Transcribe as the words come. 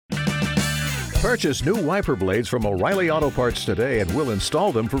Purchase new wiper blades from O'Reilly Auto Parts today and we'll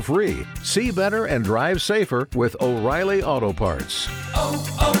install them for free. See better and drive safer with O'Reilly Auto Parts.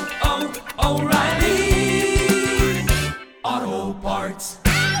 O'Reilly Auto Parts.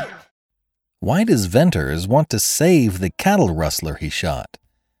 Why does Venters want to save the cattle rustler he shot?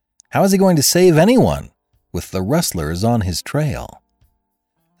 How is he going to save anyone with the rustlers on his trail?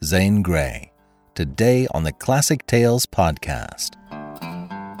 Zane Grey, today on the Classic Tales podcast.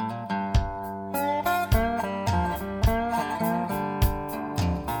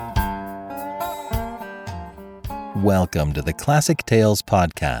 Welcome to the Classic Tales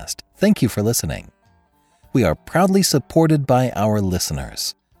podcast. Thank you for listening. We are proudly supported by our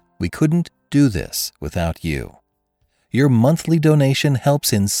listeners. We couldn't do this without you. Your monthly donation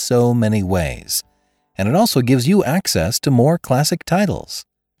helps in so many ways, and it also gives you access to more classic titles.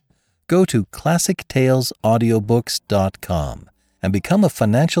 Go to ClassicTalesAudiobooks.com and become a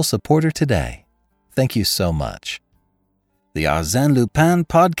financial supporter today. Thank you so much. The Arsène Lupin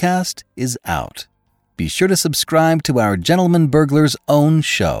podcast is out. Be sure to subscribe to our Gentleman Burglar's own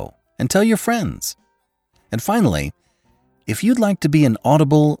show and tell your friends. And finally, if you'd like to be an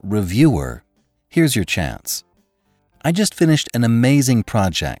Audible reviewer, here's your chance. I just finished an amazing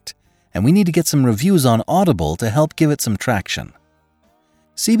project, and we need to get some reviews on Audible to help give it some traction.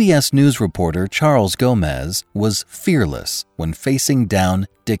 CBS News reporter Charles Gomez was fearless when facing down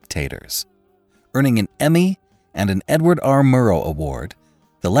dictators. Earning an Emmy and an Edward R. Murrow Award,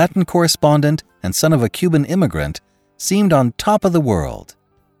 the Latin correspondent and son of a Cuban immigrant seemed on top of the world.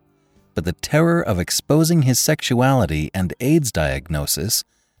 But the terror of exposing his sexuality and AIDS diagnosis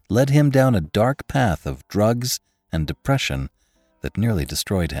led him down a dark path of drugs and depression that nearly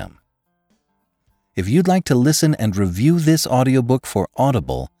destroyed him. If you'd like to listen and review this audiobook for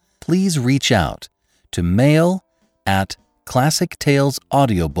Audible, please reach out to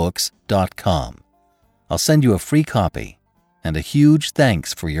mail@ClassicTalesAudiobooks.com. I'll send you a free copy, and a huge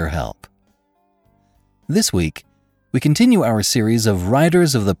thanks for your help. This week, we continue our series of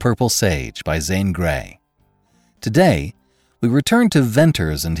Riders of the Purple Sage by Zane Grey. Today, we return to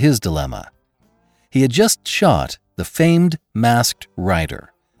Venters and his dilemma. He had just shot the famed masked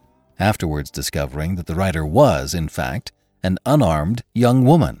rider, afterwards discovering that the rider was, in fact, an unarmed young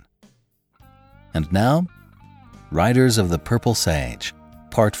woman. And now, Riders of the Purple Sage,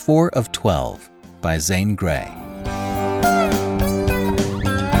 Part 4 of 12 by Zane Grey.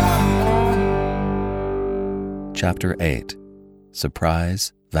 Chapter 8,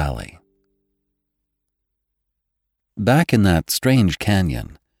 Surprise Valley. Back in that strange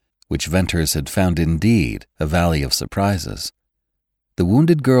canyon, which Venters had found indeed a valley of surprises, the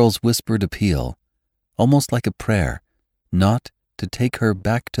wounded girl's whispered appeal, almost like a prayer, not to take her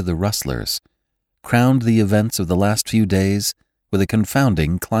back to the rustlers, crowned the events of the last few days with a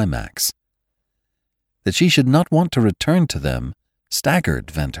confounding climax. That she should not want to return to them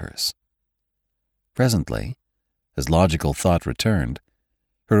staggered Venters. Presently, as logical thought returned,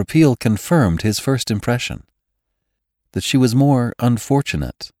 her appeal confirmed his first impression, that she was more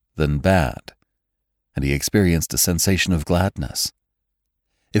unfortunate than bad, and he experienced a sensation of gladness.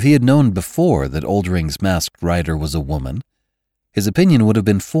 If he had known before that Oldring's masked rider was a woman, his opinion would have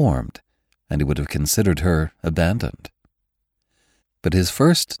been formed, and he would have considered her abandoned. But his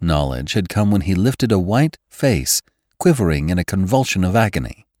first knowledge had come when he lifted a white face quivering in a convulsion of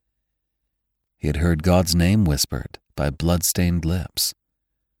agony. He had heard God's name whispered by blood-stained lips.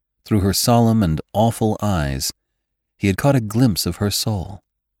 Through her solemn and awful eyes, he had caught a glimpse of her soul,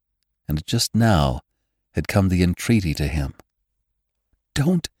 and just now had come the entreaty to him.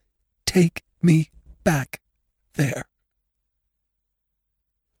 "Don't take me back there."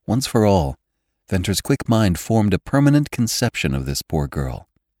 Once for all, Venters' quick mind formed a permanent conception of this poor girl.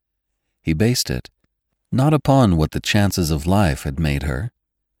 He based it not upon what the chances of life had made her,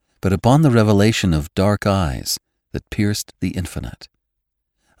 but upon the revelation of dark eyes that pierced the infinite,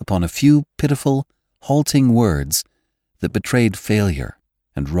 upon a few pitiful, halting words that betrayed failure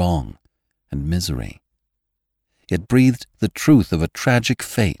and wrong and misery, yet breathed the truth of a tragic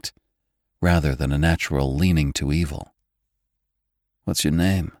fate rather than a natural leaning to evil. "What's your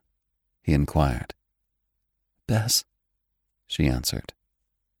name?" he inquired. "Bess," she answered.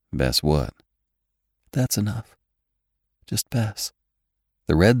 "Bess what?" "That's enough. Just Bess."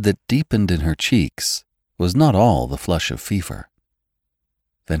 The red that deepened in her cheeks was not all the flush of fever.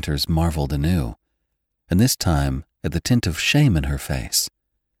 Venters marveled anew, and this time at the tint of shame in her face,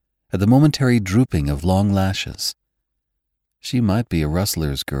 at the momentary drooping of long lashes. She might be a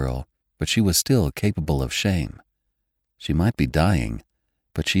rustler's girl, but she was still capable of shame. She might be dying,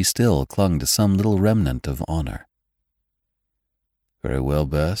 but she still clung to some little remnant of honor. "Very well,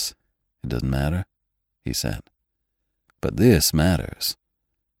 Bess. "It doesn't matter," he said. "But this matters.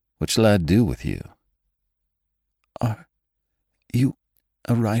 What shall I do with you?" "Are you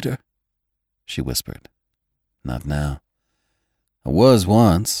a writer?" she whispered. "Not now. I was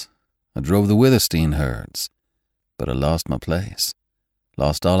once. I drove the Witherstein herds. But I lost my place.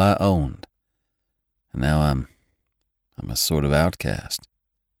 Lost all I owned. And now I'm a sort of outcast.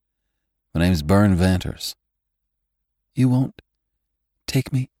 My name's Bern Venters." "You won't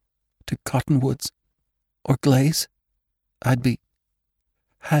take me to Cottonwoods or Glaze? I'd be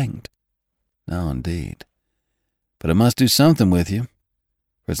hanged." "No, indeed. But I must do something with you,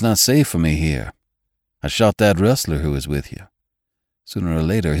 for it's not safe for me here. I shot that rustler who was with you. Sooner or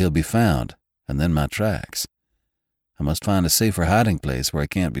later he'll be found, and then my tracks. I must find a safer hiding place where I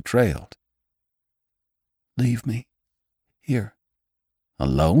can't be trailed." "Leave me here."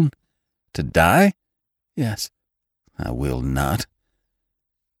 "Alone? To die?" "Yes." "I will not."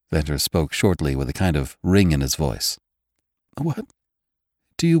 Venters spoke shortly with a kind of ring in his voice. "What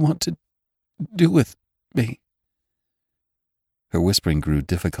do you want to do with me?" Her whispering grew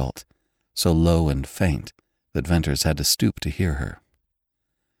difficult, so low and faint that Venters had to stoop to hear her.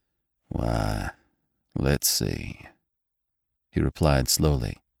 "Why, let's see," he replied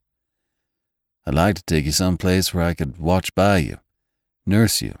slowly. "I'd like to take you someplace where I could watch by you,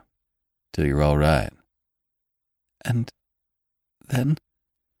 nurse you, till you're all right." "And then?"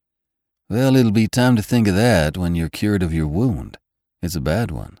 "Well, it'll be time to think of that when you're cured of your wound. It's a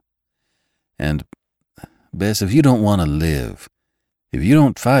bad one. And, Bess, if you don't want to live, if you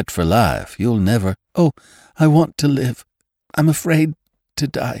don't fight for life, you'll never—" "Oh, I want to live. I'm afraid to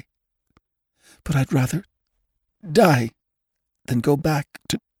die. But I'd rather die than go back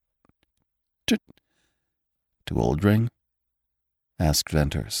to Oldring?" asked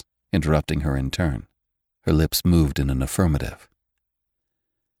Venters, interrupting her in turn. Her lips moved in an affirmative.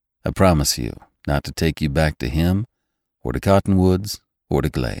 "I promise you not to take you back to him, or to Cottonwoods, or to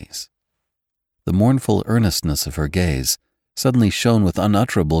Glaze." The mournful earnestness of her gaze suddenly shone with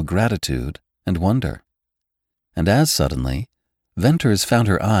unutterable gratitude and wonder. And as suddenly, Venters found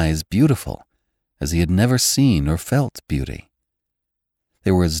her eyes beautiful as he had never seen or felt beauty.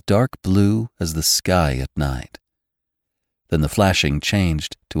 They were as dark blue as the sky at night. Then the flashing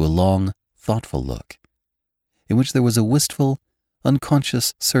changed to a long, thoughtful look, in which there was a wistful,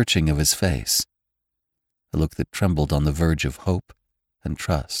 unconscious searching of his face, a look that trembled on the verge of hope and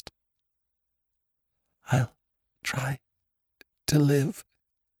trust. "I'll try to live,"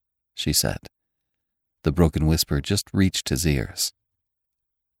 she said. The broken whisper just reached his ears.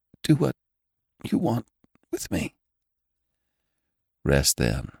 "Do what you want with me." "Rest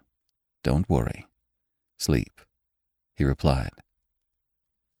then. Don't worry. Sleep," he replied.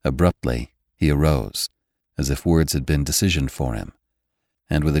 Abruptly, he arose, as if words had been decisioned for him,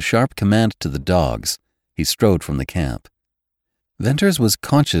 and with a sharp command to the dogs, he strode from the camp. Venters was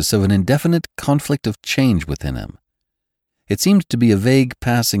conscious of an indefinite conflict of change within him. It seemed to be a vague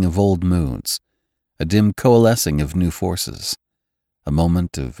passing of old moods, a dim coalescing of new forces, a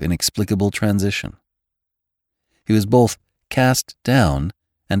moment of inexplicable transition. He was both cast down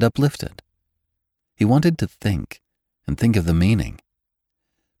and uplifted. He wanted to think, and think of the meaning,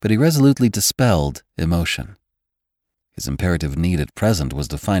 but he resolutely dispelled emotion. His imperative need at present was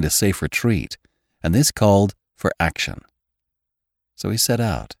to find a safe retreat, and this called for action. So he set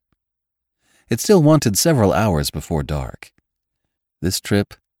out. It still wanted several hours before dark. This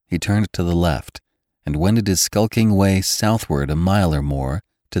trip, he turned to the left and wended his skulking way southward a mile or more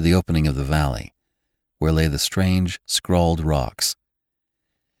to the opening of the valley, where lay the strange, scrawled rocks.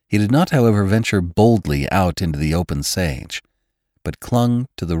 He did not, however, venture boldly out into the open sage, but clung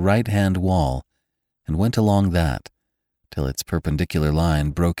to the right-hand wall and went along that till its perpendicular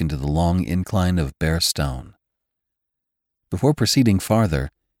line broke into the long incline of bare stone. Before proceeding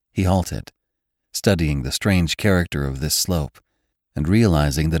farther, he halted, studying the strange character of this slope and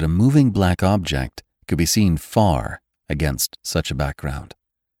realizing that a moving black object could be seen far against such a background.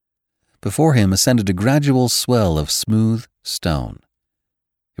 Before him ascended a gradual swell of smooth stone.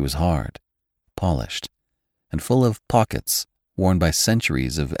 It was hard, polished, and full of pockets worn by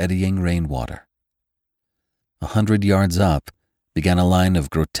centuries of eddying rainwater. 100 yards up began a line of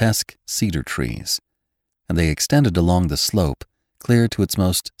grotesque cedar trees, and they extended along the slope clear to its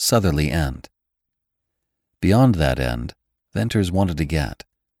most southerly end. Beyond that end, Venters wanted to get,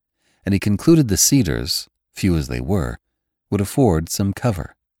 and he concluded the cedars, few as they were, would afford some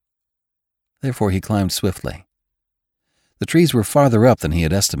cover. Therefore he climbed swiftly. The trees were farther up than he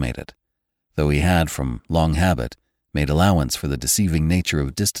had estimated, though he had, from long habit, made allowance for the deceiving nature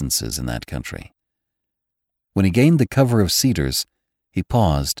of distances in that country. When he gained the cover of cedars, He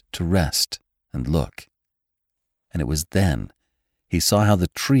paused to rest and look. And it was then he saw how the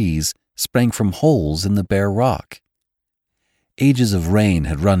trees sprang from holes in the bare rock. Ages of rain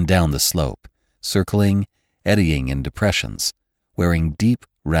had run down the slope, circling, eddying in depressions, wearing deep,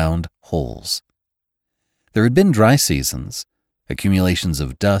 round holes. There had been dry seasons, accumulations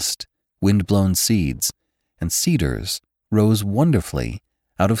of dust, wind-blown seeds, and cedars rose wonderfully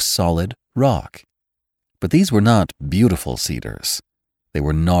out of solid rock. But these were not beautiful cedars. They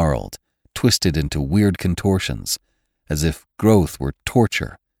were gnarled, twisted into weird contortions, as if growth were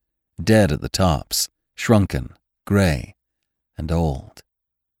torture, dead at the tops, shrunken, gray, and old.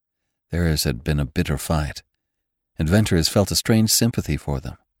 Theirs had been a bitter fight, and Venters felt a strange sympathy for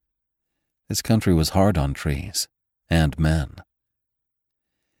them. This country was hard on trees and men.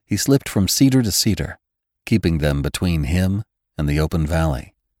 He slipped from cedar to cedar, keeping them between him and the open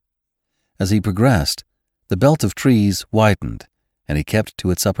valley. As he progressed, the belt of trees widened, and he kept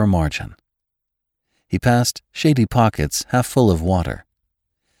to its upper margin. He passed shady pockets half full of water,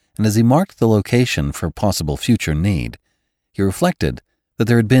 and as he marked the location for possible future need, he reflected that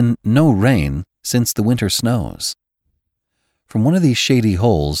there had been no rain since the winter snows. From one of these shady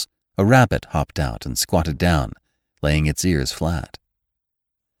holes, a rabbit hopped out and squatted down, laying its ears flat.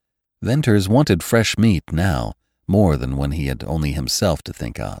 Venters wanted fresh meat now, more than when he had only himself to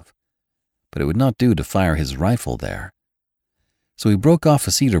think of. But it would not do to fire his rifle there. So he broke off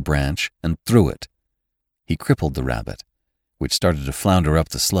a cedar branch and threw it. He crippled the rabbit, which started to flounder up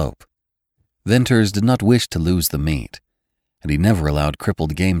the slope. Venters did not wish to lose the meat, and he never allowed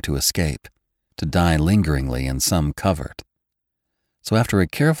crippled game to escape, to die lingeringly in some covert. So after a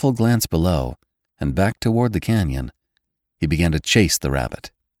careful glance below and back toward the canyon, he began to chase the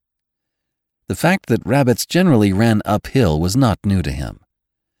rabbit. The fact that rabbits generally ran uphill was not new to him,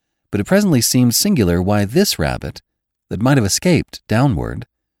 but it presently seemed singular why this rabbit, that might have escaped downward,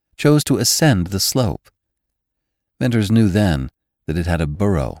 chose to ascend the slope. Venters knew then that it had a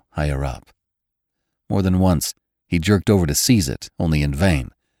burrow higher up. More than once, he jerked over to seize it, only in vain,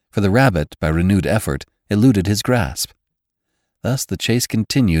 for the rabbit, by renewed effort, eluded his grasp. Thus the chase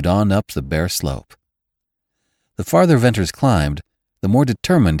continued on up the bare slope. The farther Venters climbed, the more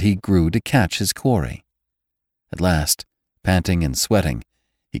determined he grew to catch his quarry. At last, panting and sweating,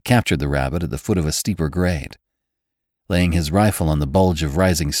 he captured the rabbit at the foot of a steeper grade. Laying his rifle on the bulge of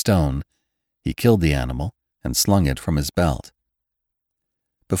rising stone, he killed the animal and slung it from his belt.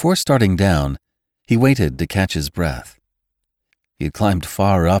 Before starting down, he waited to catch his breath. He had climbed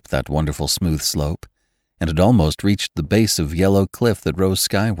far up that wonderful smooth slope, and had almost reached the base of yellow cliff that rose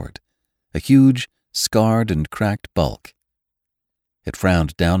skyward, a huge, scarred and cracked bulk. It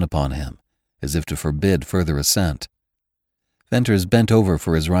frowned down upon him, as if to forbid further ascent. Venters bent over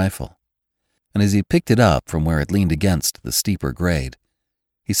for his rifle, and as he picked it up from where it leaned against the steeper grade,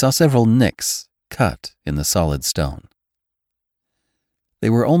 he saw several nicks cut in the solid stone. They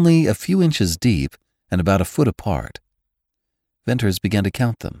were only a few inches deep and about a foot apart. Venters began to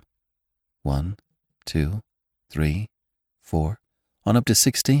count them. 1, 2, 3, 4, on up to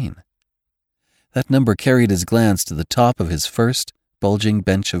 16. That number carried his glance to the top of his first bulging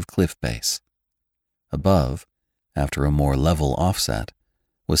bench of cliff base. Above, after a more level offset,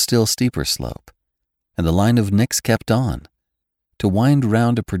 was still steeper slope, and the line of nicks kept on, to wind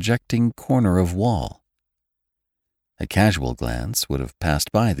round a projecting corner of wall. A casual glance would have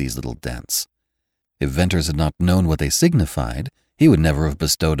passed by these little dents. If Venters had not known what they signified, he would never have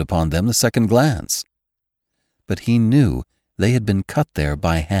bestowed upon them the second glance. But he knew they had been cut there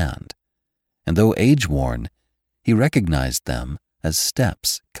by hand, and though age-worn, he recognized them as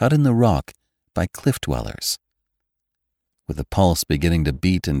steps cut in the rock by cliff-dwellers. With the pulse beginning to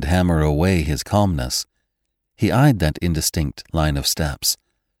beat and hammer away his calmness, he eyed that indistinct line of steps,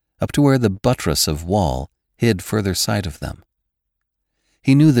 up to where the buttress of wall hid further sight of them.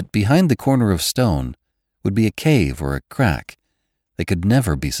 He knew that behind the corner of stone would be a cave or a crack that could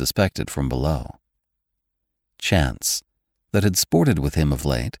never be suspected from below. Chance, that had sported with him of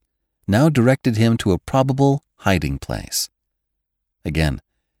late, now directed him to a probable hiding place. Again,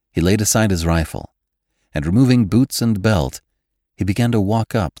 he laid aside his rifle, and removing boots and belt, he began to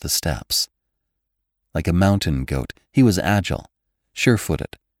walk up the steps. Like a mountain goat, he was agile,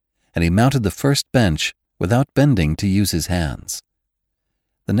 sure-footed, and he mounted the first bench without bending to use his hands.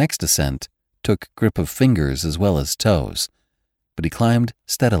 The next ascent took grip of fingers as well as toes, but he climbed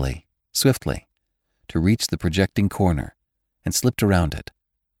steadily, swiftly, to reach the projecting corner, and slipped around it.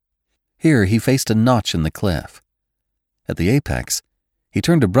 Here he faced a notch in the cliff. At the apex, he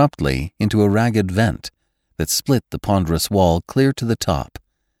turned abruptly into a ragged vent that split the ponderous wall clear to the top,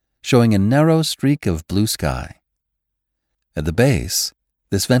 showing a narrow streak of blue sky. At the base,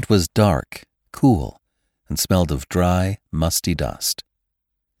 this vent was dark, cool, and smelled of dry, musty dust.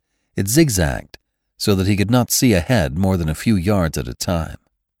 It zigzagged so that he could not see ahead more than a few yards at a time.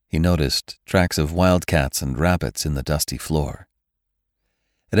 He noticed tracks of wildcats and rabbits in the dusty floor.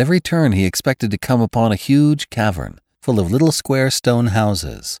 At every turn he expected to come upon a huge cavern full of little square stone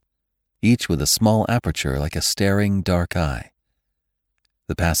houses, each with a small aperture like a staring dark eye.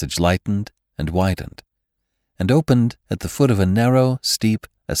 The passage lightened and widened, and opened at the foot of a narrow, steep,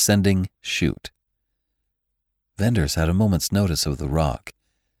 ascending chute. Vendors had a moment's notice of the rock,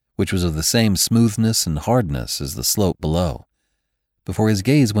 which was of the same smoothness and hardness as the slope below, before his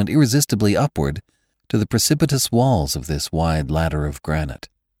gaze went irresistibly upward to the precipitous walls of this wide ladder of granite.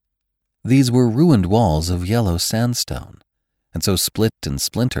 These were ruined walls of yellow sandstone, and so split and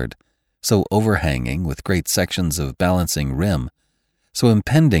splintered, so overhanging with great sections of balancing rim, so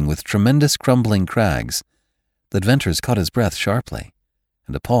impending with tremendous crumbling crags, that Venters caught his breath sharply,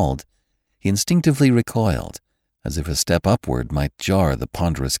 and appalled, he instinctively recoiled, as if a step upward might jar the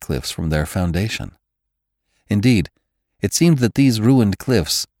ponderous cliffs from their foundation. Indeed, it seemed that these ruined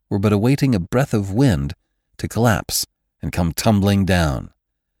cliffs were but awaiting a breath of wind to collapse and come tumbling down.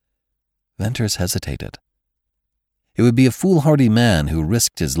 Venters hesitated. It would be a foolhardy man who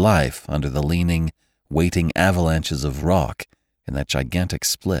risked his life under the leaning, waiting avalanches of rock in that gigantic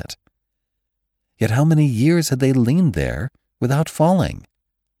split. Yet how many years had they leaned there without falling?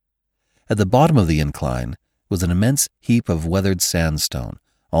 At the bottom of the incline was an immense heap of weathered sandstone,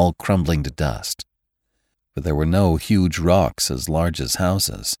 all crumbling to dust. But there were no huge rocks as large as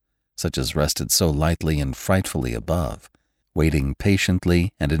houses, such as rested so lightly and frightfully above, waiting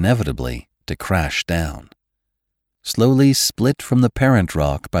patiently and inevitably to crash down. Slowly split from the parent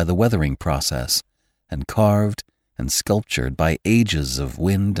rock by the weathering process, and carved and sculptured by ages of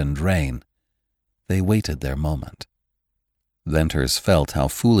wind and rain, they waited their moment. Venters felt how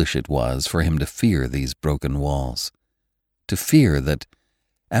foolish it was for him to fear these broken walls, to fear that,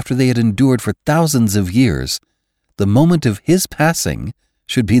 after they had endured for thousands of years, the moment of his passing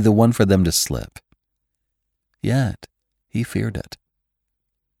should be the one for them to slip. Yet he feared it.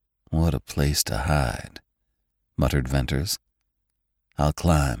 "What a place to hide," muttered Venters. "I'll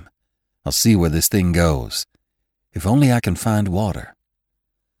climb. I'll see where this thing goes. If only I can find water."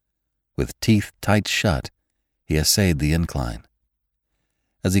 With teeth tight shut, he essayed the incline.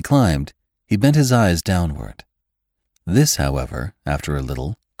 As he climbed, he bent his eyes downward. This, however, after a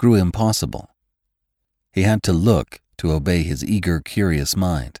little, grew impossible. He had to look to obey his eager, curious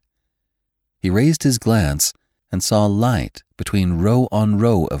mind. He raised his glance and saw light between row on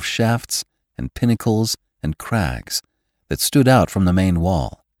row of shafts and pinnacles and crags that stood out from the main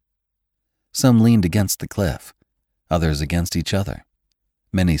wall. Some leaned against the cliff, others against each other.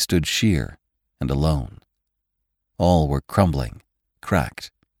 Many stood sheer and alone. All were crumbling,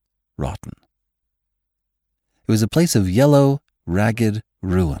 cracked, rotten. It was a place of yellow, ragged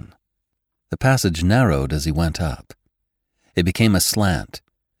ruin. The passage narrowed as he went up. It became a slant,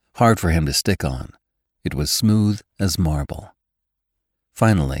 hard for him to stick on. It was smooth as marble.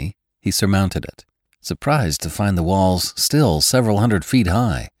 Finally, he surmounted it, surprised to find the walls still several hundred feet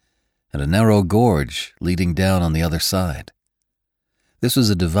high, and a narrow gorge leading down on the other side. This was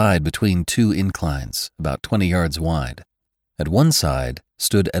a divide between two inclines, about 20 yards wide. At one side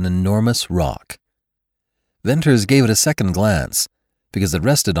stood an enormous rock. Venters gave it a second glance, because it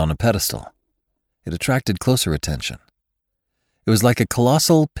rested on a pedestal. It attracted closer attention. It was like a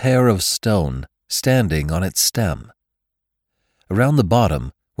colossal pear of stone standing on its stem. Around the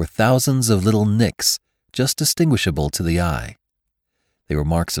bottom were thousands of little nicks, just distinguishable to the eye. They were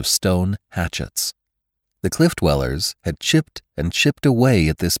marks of stone hatchets. The cliff dwellers had chipped and chipped away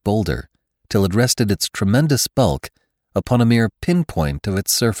at this boulder till it rested its tremendous bulk upon a mere pinpoint of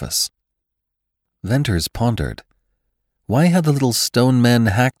its surface. Venters pondered. Why had the little stone men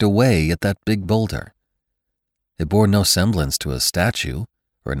hacked away at that big boulder? It bore no semblance to a statue,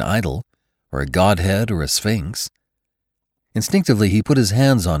 or an idol, or a godhead, or a sphinx. Instinctively he put his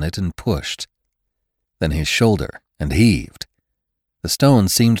hands on it and pushed. Then his shoulder, and heaved. The stone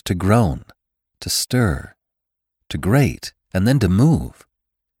seemed to groan, to stir, to grate, and then to move.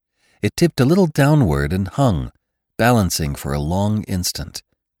 It tipped a little downward and hung, balancing for a long instant.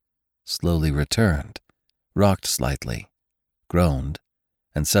 Slowly returned, rocked slightly, groaned,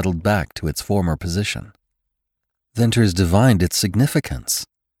 and settled back to its former position. Venters divined its significance.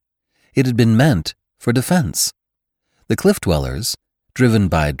 It had been meant for defense. The cliff dwellers, driven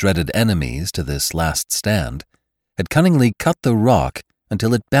by dreaded enemies to this last stand, had cunningly cut the rock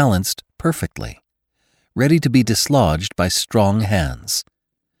until it balanced perfectly, ready to be dislodged by strong hands.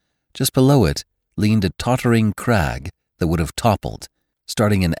 Just below it leaned a tottering crag that would have toppled,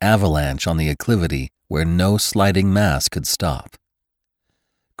 starting an avalanche on the acclivity where no sliding mass could stop.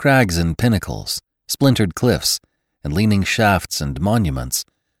 Crags and pinnacles, splintered cliffs, and leaning shafts and monuments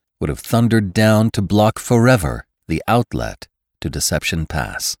would have thundered down to block forever the outlet to Deception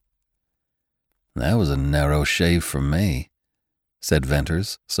Pass. "That was a narrow shave for me," said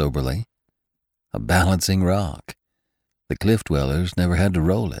Venters soberly. "A balancing rock. The cliff dwellers never had to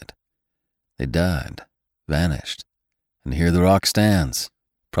roll it. They died, vanished, and here the rock stands,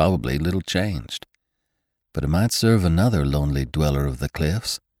 probably little changed. But it might serve another lonely dweller of the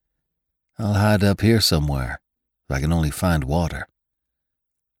cliffs. I'll hide up here somewhere, if I can only find water."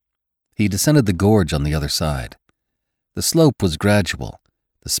 He descended the gorge on the other side. The slope was gradual,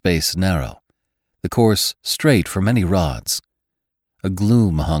 the space narrow, the course straight for many rods. A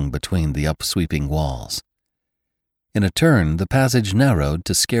gloom hung between the upsweeping walls. In a turn, the passage narrowed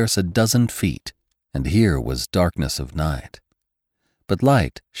to scarce a dozen feet, and here was darkness of night. But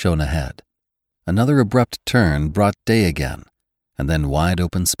light shone ahead. Another abrupt turn brought day again, and then wide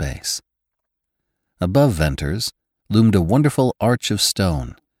open space. Above Venters loomed a wonderful arch of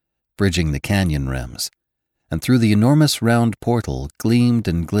stone, bridging the canyon rims, and through the enormous round portal gleamed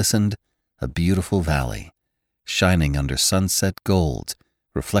and glistened a beautiful valley, shining under sunset gold,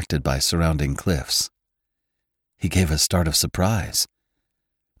 reflected by surrounding cliffs. He gave a start of surprise.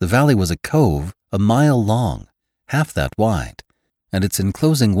 The valley was a cove a mile long, half that wide, and its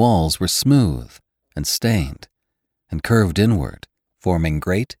enclosing walls were smooth and stained and curved inward, forming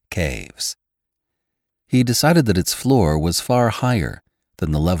great caves. He decided that its floor was far higher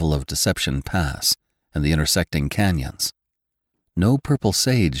than the level of Deception Pass and the intersecting canyons. No purple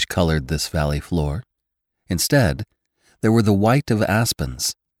sage colored this valley floor. Instead, there were the white of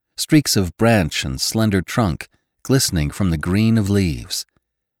aspens, streaks of branch and slender trunk glistening from the green of leaves,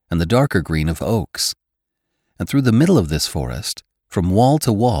 and the darker green of oaks. And through the middle of this forest, from wall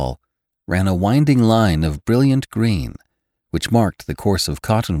to wall, ran a winding line of brilliant green, which marked the course of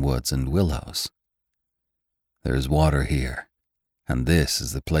cottonwoods and willows. "There's water here, and this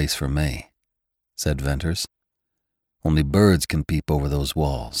is the place for me," said Venters. "Only birds can peep over those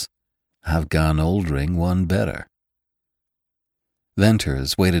walls. I've gone oldering one better."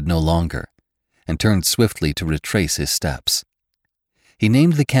 Venters waited no longer and turned swiftly to retrace his steps. He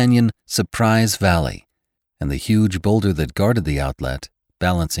named the canyon Surprise Valley, and the huge boulder that guarded the outlet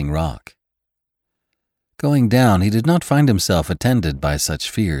Balancing Rock. Going down, he did not find himself attended by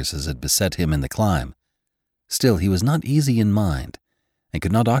such fears as had beset him in the climb. Still, he was not easy in mind, and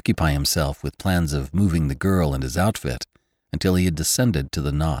could not occupy himself with plans of moving the girl and his outfit until he had descended to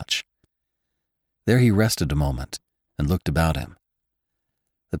the notch. There he rested a moment and looked about him.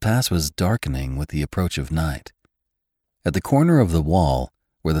 The pass was darkening with the approach of night. At the corner of the wall,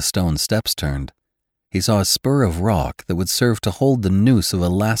 where the stone steps turned, he saw a spur of rock that would serve to hold the noose of a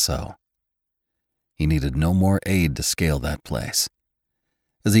lasso. He needed no more aid to scale that place.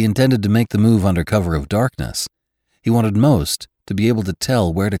 As he intended to make the move under cover of darkness, he wanted most to be able to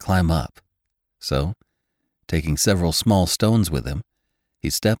tell where to climb up. So, taking several small stones with him,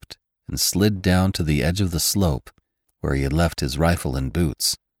 he stepped and slid down to the edge of the slope where he had left his rifle and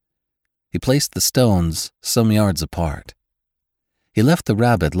boots. He placed the stones some yards apart. He left the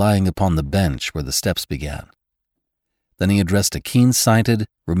rabbit lying upon the bench where the steps began. Then he addressed a keen-sighted,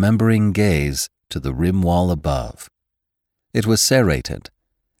 remembering gaze to the rim wall above. It was serrated,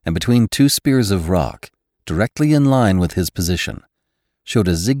 and between two spears of rock, directly in line with his position, showed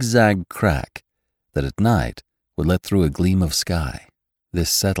a zigzag crack that at night would let through a gleam of sky.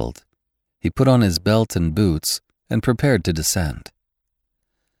 This settled, he put on his belt and boots and prepared to descend.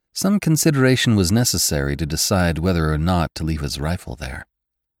 Some consideration was necessary to decide whether or not to leave his rifle there.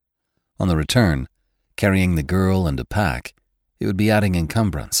 On the return, carrying the girl and a pack, it would be adding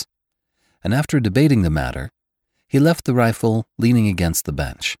encumbrance, and after debating the matter, he left the rifle leaning against the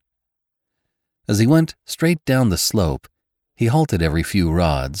bench. As he went straight down the slope, he halted every few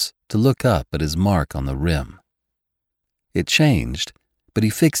rods to look up at his mark on the rim. It changed, but he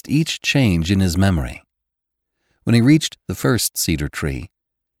fixed each change in his memory. When he reached the first cedar tree,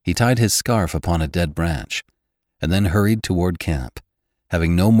 he tied his scarf upon a dead branch, and then hurried toward camp,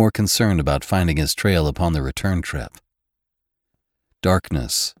 having no more concern about finding his trail upon the return trip.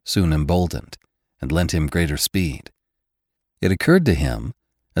 Darkness soon emboldened and lent him greater speed. It occurred to him,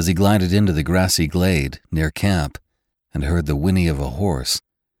 as he glided into the grassy glade near camp and heard the whinny of a horse,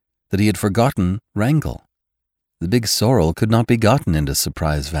 that he had forgotten Wrangle. The big sorrel could not be gotten into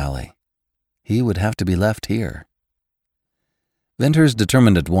Surprise Valley. He would have to be left here. Venters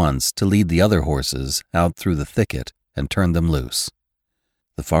determined at once to lead the other horses out through the thicket and turn them loose.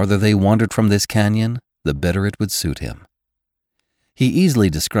 The farther they wandered from this canyon, the better it would suit him. He easily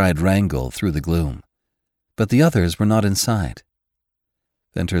descried Wrangle through the gloom, but the others were not in sight.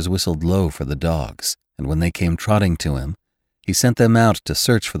 Venters whistled low for the dogs, and when they came trotting to him, he sent them out to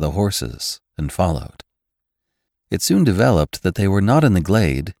search for the horses and followed. It soon developed that they were not in the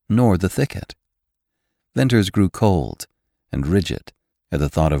glade nor the thicket. Venters grew cold and rigid at the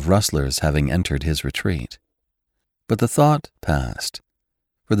thought of rustlers having entered his retreat. But the thought passed,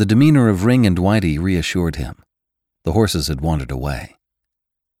 for the demeanor of Ring and Whitey reassured him. The horses had wandered away.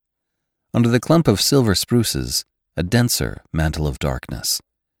 Under the clump of silver spruces, a denser mantle of darkness,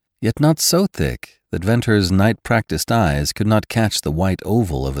 yet not so thick that Venter's night-practiced eyes could not catch the white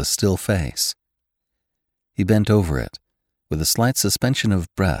oval of a still face. He bent over it, with a slight suspension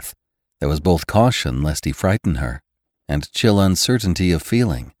of breath that was both caution lest he frighten her, and chill uncertainty of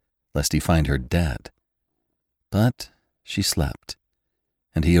feeling lest he find her dead. But she slept,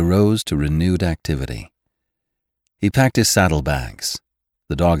 and he arose to renewed activity. He packed his saddlebags.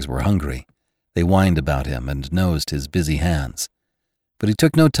 The dogs were hungry. They whined about him and nosed his busy hands, but he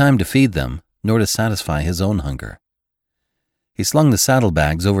took no time to feed them, nor to satisfy his own hunger. He slung the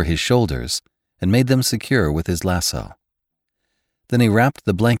saddlebags over his shoulders and made them secure with his lasso. Then he wrapped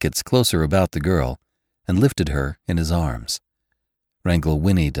the blankets closer about the girl and lifted her in his arms. Wrangle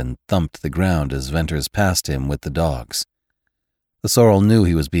whinnied and thumped the ground as Venters passed him with the dogs. The sorrel knew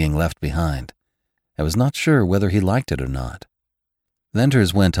he was being left behind. I was not sure whether he liked it or not.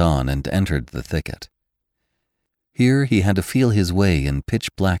 Venters went on and entered the thicket. Here he had to feel his way in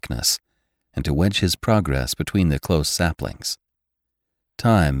pitch blackness and to wedge his progress between the close saplings.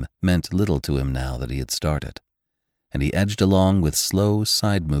 Time meant little to him now that he had started, and he edged along with slow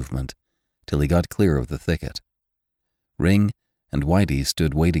side movement till he got clear of the thicket. Ring and Whitey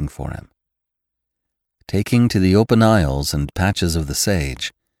stood waiting for him. Taking to the open aisles and patches of the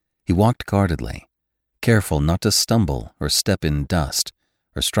sage, he walked guardedly, careful not to stumble or step in dust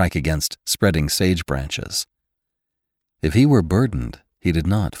or strike against spreading sage branches. If he were burdened, he did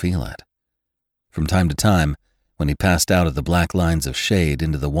not feel it. From time to time, when he passed out of the black lines of shade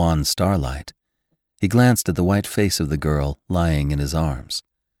into the wan starlight, he glanced at the white face of the girl lying in his arms.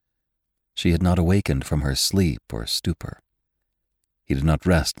 She had not awakened from her sleep or stupor. He did not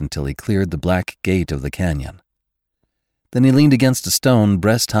rest until he cleared the black gate of the canyon. Then he leaned against a stone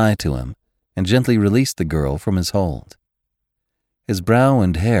breast high to him and gently released the girl from his hold. His brow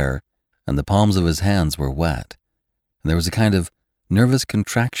and hair and the palms of his hands were wet, and there was a kind of nervous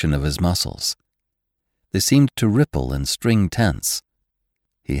contraction of his muscles. They seemed to ripple and string tense.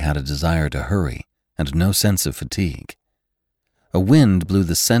 He had a desire to hurry and no sense of fatigue. A wind blew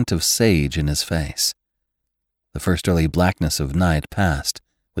the scent of sage in his face. The first early blackness of night passed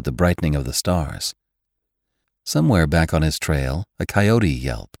with the brightening of the stars. Somewhere back on his trail, a coyote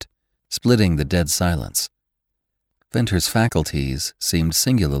yelped, splitting the dead silence. Venter's faculties seemed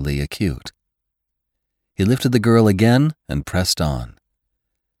singularly acute. He lifted the girl again and pressed on.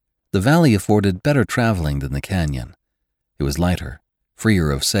 The valley afforded better traveling than the canyon. It was lighter,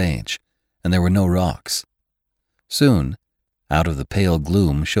 freer of sage, and there were no rocks. Soon, out of the pale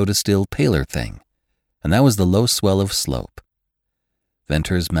gloom showed a still paler thing, and that was the low swell of slope.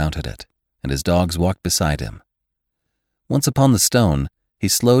 Venters mounted it, and his dogs walked beside him. Once upon the stone, he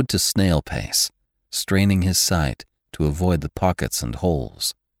slowed to snail pace, straining his sight to avoid the pockets and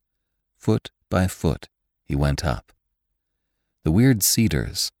holes. Foot by foot, he went up. The weird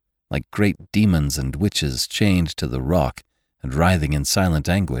cedars, like great demons and witches chained to the rock and writhing in silent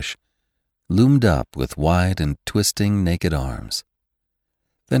anguish, loomed up with wide and twisting naked arms.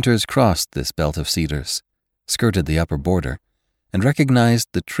 Venters crossed this belt of cedars, skirted the upper border, and recognized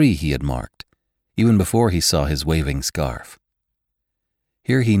the tree he had marked, even before he saw his waving scarf.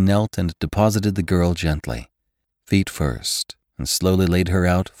 Here he knelt and deposited the girl gently, feet first, and slowly laid her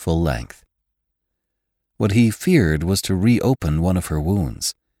out full length. What he feared was to reopen one of her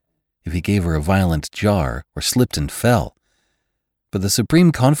wounds, if he gave her a violent jar or slipped and fell. But the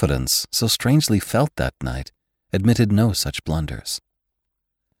supreme confidence, so strangely felt that night, admitted no such blunders.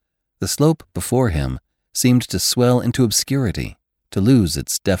 The slope before him seemed to swell into obscurity, to lose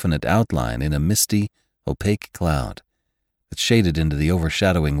its definite outline in a misty, opaque cloud that shaded into the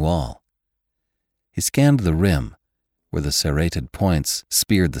overshadowing wall. He scanned the rim, where the serrated points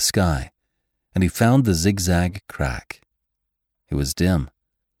speared the sky, and he found the zigzag crack. It was dim,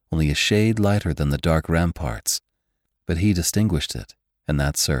 only a shade lighter than the dark ramparts, but he distinguished it, and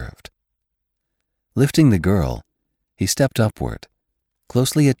that served. Lifting the girl, he stepped upward,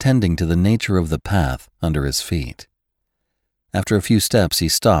 closely attending to the nature of the path under his feet. After a few steps, he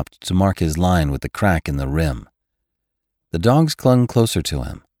stopped to mark his line with the crack in the rim. The dogs clung closer to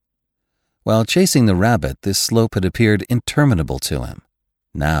him. While chasing the rabbit, this slope had appeared interminable to him.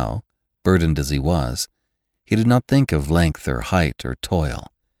 Now, burdened as he was, he did not think of length or height or toil.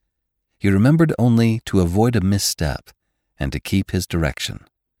 He remembered only to avoid a misstep and to keep his direction.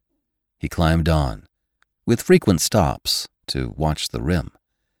 He climbed on, with frequent stops to watch the rim,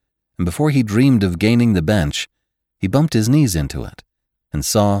 and before he dreamed of gaining the bench, he bumped his knees into it and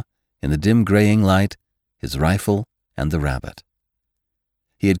saw, in the dim graying light, his rifle and the rabbit.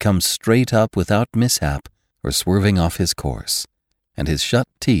 He had come straight up without mishap or swerving off his course, and his shut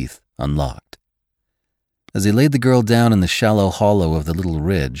teeth unlocked. As he laid the girl down in the shallow hollow of the little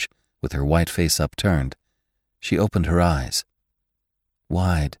ridge, with her white face upturned, she opened her eyes.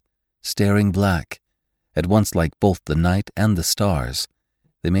 Wide, staring black, at once like both the night and the stars,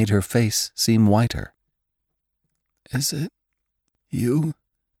 they made her face seem whiter. "Is it you?"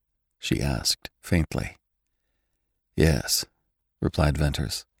 she asked faintly. "Yes," replied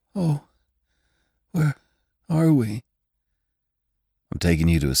Venters. "Oh, where are we?" "I'm taking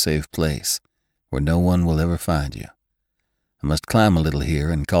you to a safe place where no one will ever find you. I must climb a little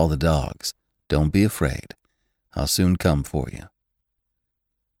here and call the dogs. Don't be afraid. I'll soon come for you."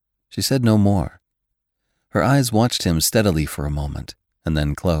 She said no more. Her eyes watched him steadily for a moment and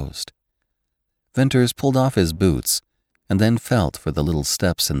then closed. Venters pulled off his boots and then felt for the little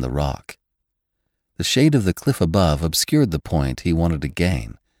steps in the rock. The shade of the cliff above obscured the point he wanted to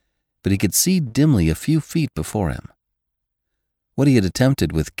gain, but he could see dimly a few feet before him. What he had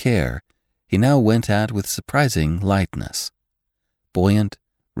attempted with care, he now went at with surprising lightness. Buoyant,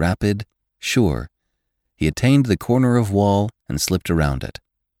 rapid, sure, he attained the corner of wall and slipped around it.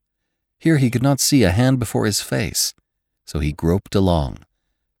 Here he could not see a hand before his face, so he groped along,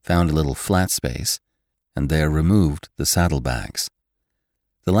 found a little flat space, and there removed the saddlebags.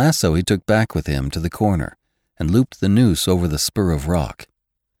 The lasso he took back with him to the corner and looped the noose over the spur of rock.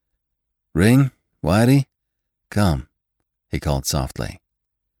 "Ring, Whitey, come," he called softly.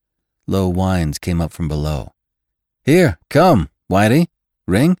 Low whines came up from below. "Here, come, Whitey,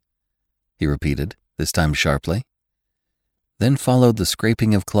 Ring," he repeated, this time sharply. Then followed the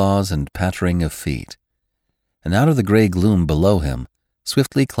scraping of claws and pattering of feet, and out of the gray gloom below him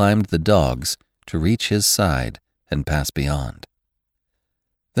swiftly climbed the dogs to reach his side and pass beyond.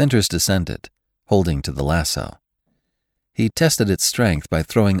 Venters descended, holding to the lasso. He tested its strength by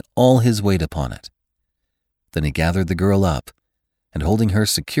throwing all his weight upon it. Then he gathered the girl up, and holding her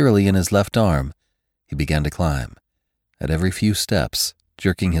securely in his left arm, he began to climb, at every few steps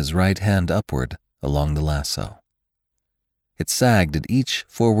jerking his right hand upward along the lasso. It sagged at each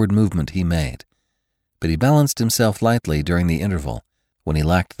forward movement he made, but he balanced himself lightly during the interval when he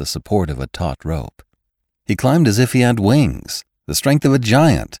lacked the support of a taut rope. He climbed as if he had wings, the strength of a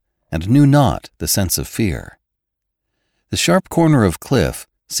giant, and knew not the sense of fear. The sharp corner of cliff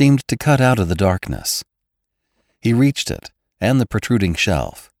seemed to cut out of the darkness. He reached it and the protruding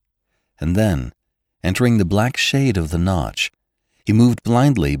shelf, and then, entering the black shade of the notch, he moved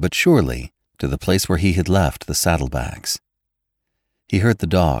blindly but surely to the place where he had left the saddlebags. He heard the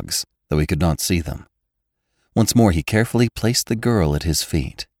dogs, though he could not see them. Once more he carefully placed the girl at his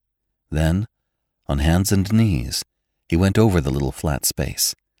feet. Then, on hands and knees, he went over the little flat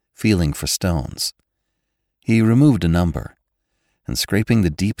space, feeling for stones. He removed a number, and scraping the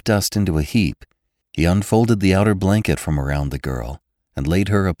deep dust into a heap, he unfolded the outer blanket from around the girl and laid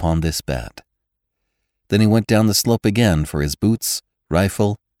her upon this bed. Then he went down the slope again for his boots,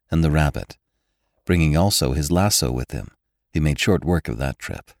 rifle, and the rabbit. Bringing also his lasso with him, he made short work of that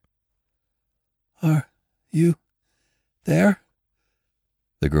trip. "Are you there?"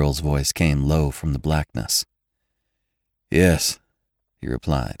 The girl's voice came low from the blackness. "Yes," he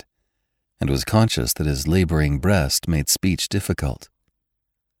replied, and was conscious that his laboring breast made speech difficult.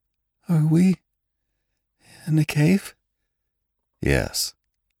 "Are we in a cave?" "Yes."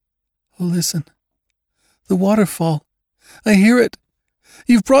 "Oh, listen. The waterfall. I hear it.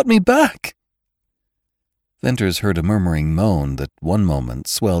 You've brought me back." Venters heard a murmuring moan that one moment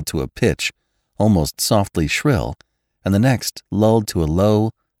swelled to a pitch almost softly shrill, and the next lulled to a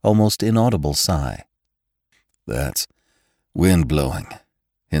low, almost inaudible sigh. "That's wind blowing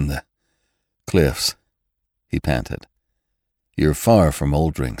in the cliffs," he panted. "You're far from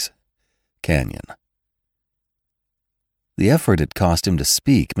Oldring's Canyon." The effort it cost him to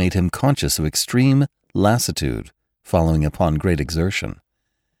speak made him conscious of extreme lassitude following upon great exertion.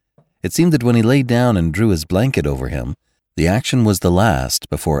 It seemed that when he lay down and drew his blanket over him, the action was the last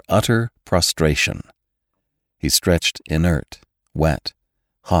before utter prostration. He stretched inert, wet,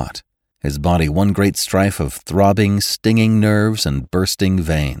 hot, his body one great strife of throbbing, stinging nerves and bursting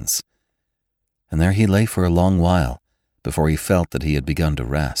veins. And there he lay for a long while before he felt that he had begun to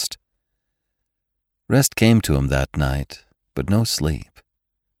rest. Rest came to him that night, but no sleep.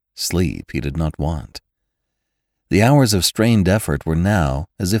 Sleep he did not want. The hours of strained effort were now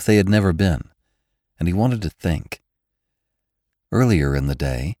as if they had never been, and he wanted to think. Earlier in the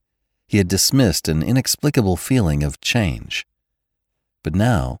day, he had dismissed an inexplicable feeling of change. But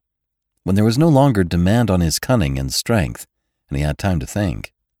now, when there was no longer demand on his cunning and strength, and he had time to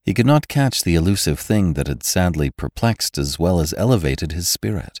think, he could not catch the elusive thing that had sadly perplexed as well as elevated his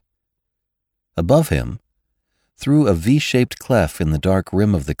spirit. Above him, through a V-shaped cleft in the dark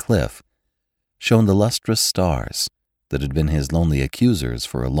rim of the cliff, shone the lustrous stars that had been his lonely accusers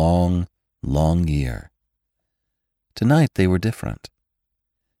for a long, long year. Tonight they were different.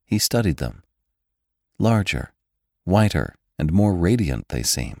 He studied them. Larger, whiter, and more radiant they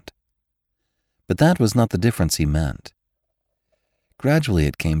seemed. But that was not the difference he meant. Gradually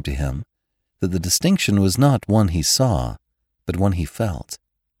it came to him that the distinction was not one he saw, but one he felt.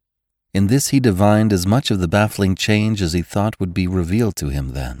 In this he divined as much of the baffling change as he thought would be revealed to him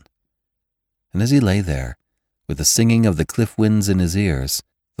then. And as he lay there, with the singing of the cliff winds in his ears,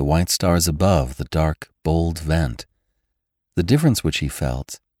 the white stars above the dark, bold vent, the difference which he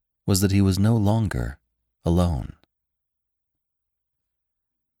felt was that he was no longer alone.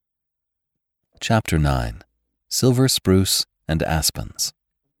 Chapter 9. Silver Spruce and Aspens.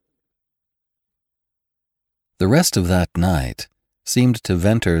 The rest of that night seemed to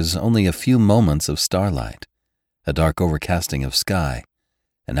Venters only a few moments of starlight, a dark overcasting of sky,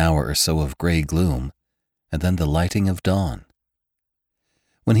 an hour or so of gray gloom, and then the lighting of dawn.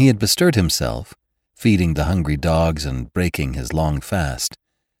 When he had bestirred himself, feeding the hungry dogs and breaking his long fast,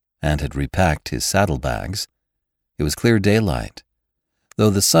 and had repacked his saddlebags, it was clear daylight,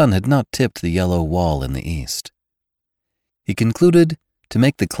 though the sun had not tipped the yellow wall in the east. He concluded to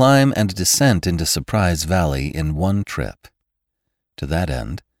make the climb and descent into Surprise Valley in one trip. To that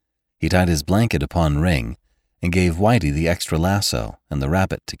end, he tied his blanket upon Ring and gave Whitey the extra lasso and the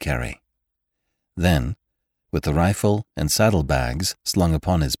rabbit to carry. Then, with the rifle and saddlebags slung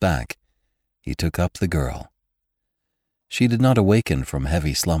upon his back, he took up the girl. She did not awaken from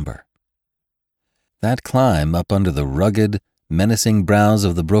heavy slumber. That climb up under the rugged, menacing brows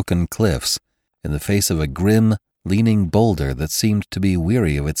of the broken cliffs, in the face of a grim, leaning boulder that seemed to be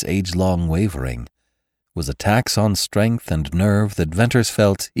weary of its age-long wavering, was a tax on strength and nerve that Venters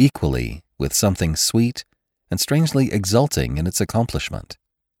felt equally with something sweet and strangely exulting in its accomplishment.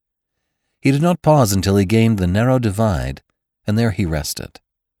 He did not pause until he gained the narrow divide, and there he rested.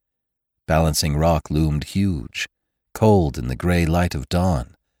 Balancing Rock loomed huge, cold in the gray light of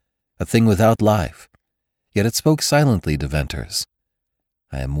dawn, a thing without life, yet it spoke silently to Venters.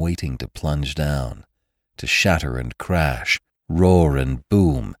 I am waiting to plunge down, to shatter and crash, roar and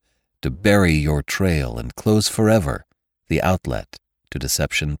boom, to bury your trail and close forever the outlet to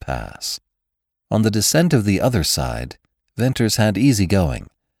Deception Pass. On the descent of the other side, Venters had easy going,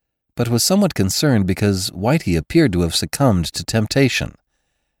 but was somewhat concerned because Whitey appeared to have succumbed to temptation,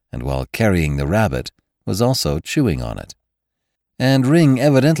 and while carrying the rabbit, was also chewing on it. And Ring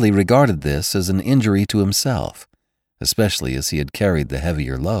evidently regarded this as an injury to himself, especially as he had carried the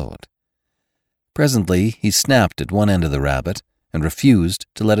heavier load. Presently he snapped at one end of the rabbit and refused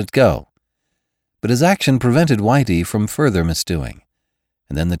to let it go. But his action prevented Whitey from further misdoing,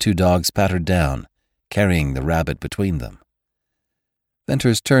 and then the two dogs pattered down, carrying the rabbit between them.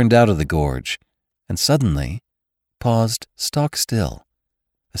 Venters turned out of the gorge, and suddenly paused stock still,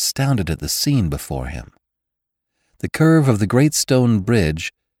 astounded at the scene before him. The curve of the great stone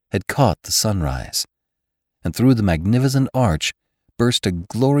bridge had caught the sunrise, and through the magnificent arch burst a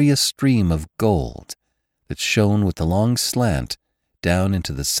glorious stream of gold that shone with a long slant down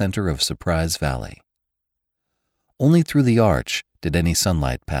into the center of Surprise Valley. Only through the arch did any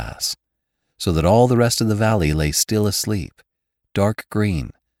sunlight pass, so that all the rest of the valley lay still asleep, dark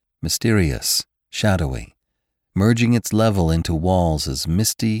green, mysterious, shadowy, merging its level into walls as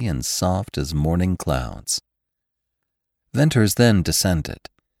misty and soft as morning clouds. Venters then descended,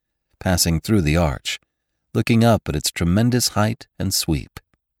 passing through the arch, looking up at its tremendous height and sweep.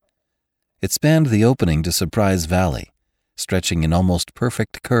 It spanned the opening to Surprise Valley, stretching in almost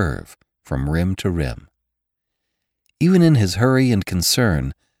perfect curve from rim to rim. Even in his hurry and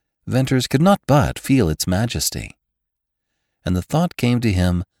concern, Venters could not but feel its majesty. And the thought came to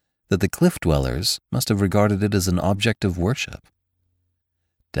him that the cliff dwellers must have regarded it as an object of worship.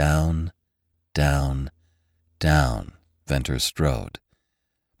 Down, down, down, Venters strode,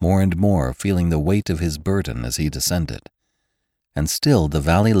 more and more feeling the weight of his burden as he descended. And still the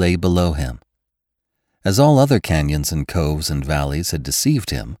valley lay below him. As all other canyons and coves and valleys had deceived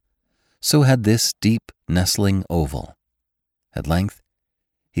him, so had this deep, nestling oval. At length,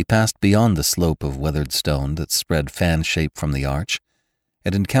 He passed beyond the slope of weathered stone that spread fan-shaped from the arch,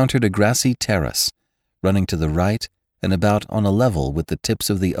 and encountered a grassy terrace running to the right and about on a level with the tips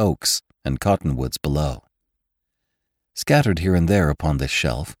of the oaks and cottonwoods below. Scattered here and there upon this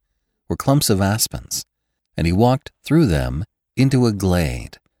shelf were clumps of aspens, and he walked through them into a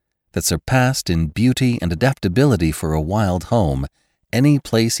glade that surpassed in beauty and adaptability for a wild home any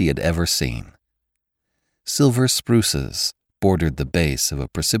place he had ever seen. Silver spruces bordered the base of a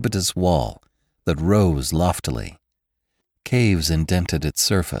precipitous wall that rose loftily. Caves indented its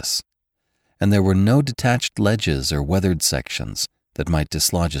surface, and there were no detached ledges or weathered sections that might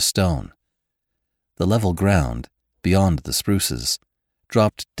dislodge a stone. The level ground, beyond the spruces,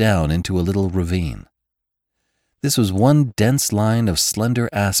 dropped down into a little ravine. This was one dense line of slender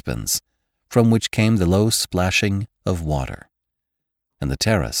aspens from which came the low splashing of water, and the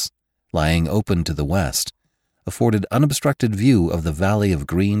terrace, lying open to the west, afforded unobstructed view of the valley of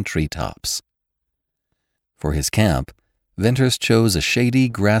green treetops. For his camp, Venters chose a shady,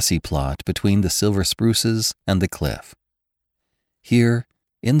 grassy plot between the silver spruces and the cliff. Here,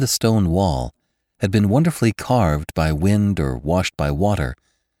 in the stone wall, had been wonderfully carved by wind or washed by water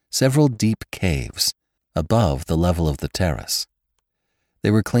several deep caves above the level of the terrace.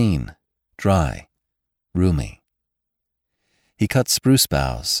 They were clean, dry, roomy. He cut spruce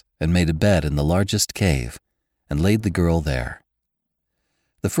boughs and made a bed in the largest cave and laid the girl there.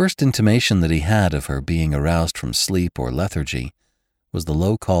 The first intimation that he had of her being aroused from sleep or lethargy was the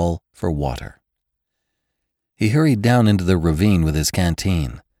low call for water. He hurried down into the ravine with his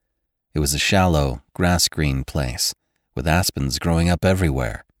canteen. It was a shallow, grass-green place, with aspens growing up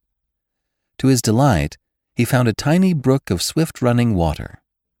everywhere. To his delight, he found a tiny brook of swift-running water.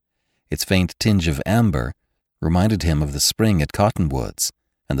 Its faint tinge of amber reminded him of the spring at Cottonwoods,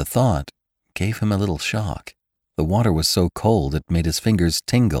 and the thought gave him a little shock. The water was so cold it made his fingers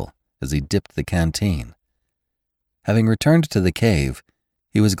tingle as he dipped the canteen. Having returned to the cave,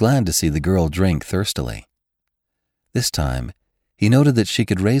 he was glad to see the girl drink thirstily. This time, he noted that she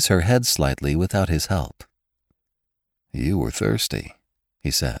could raise her head slightly without his help. "You were thirsty,"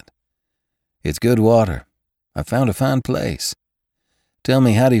 he said. "It's good water. I found a fine place. Tell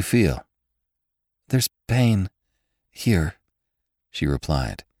me, how do you feel?" "There's pain here," she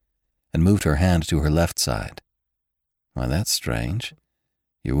replied, and moved her hand to her left side. "Why, that's strange.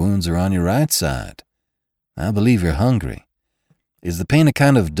 Your wounds are on your right side. I believe you're hungry. Is the pain a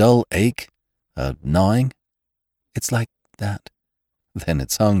kind of dull ache? A gnawing?" "It's like that." "Then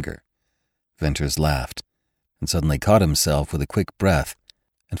it's hunger." Venters laughed, and suddenly caught himself with a quick breath,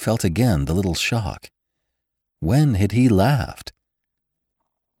 and felt again the little shock. When had he laughed?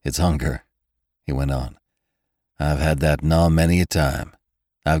 "It's hunger," he went on. "I've had that gnaw many a time.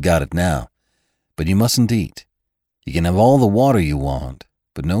 I've got it now. But you mustn't eat. You can have all the water you want,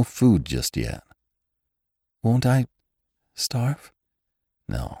 but no food just yet." "Won't I starve?"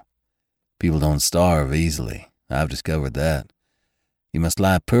 "No. People don't starve easily. I've discovered that. You must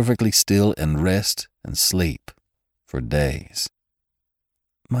lie perfectly still and rest and sleep for days."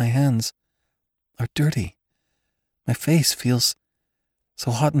 "My hands are dirty. My face feels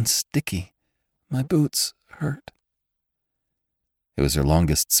so hot and sticky. My boots hurt." It was her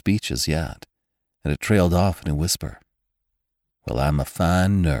longest speech as yet, and it trailed off in a whisper. "Well, I'm a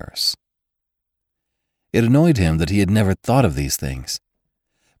fine nurse." It annoyed him that he had never thought of these things.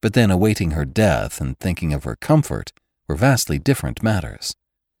 But then awaiting her death and thinking of her comfort were vastly different matters.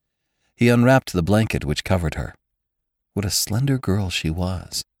 He unwrapped the blanket which covered her. What a slender girl she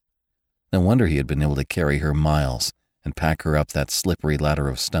was. No wonder he had been able to carry her miles and pack her up that slippery ladder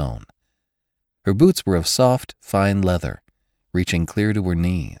of stone. Her boots were of soft, fine leather, reaching clear to her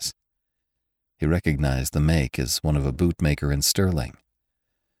knees. He recognized the make as one of a bootmaker in Sterling.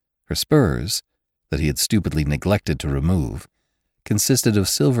 Her spurs, that he had stupidly neglected to remove, consisted of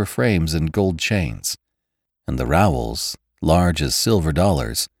silver frames and gold chains, and the rowels, large as silver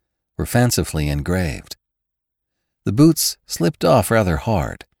dollars, were fancifully engraved. The boots slipped off rather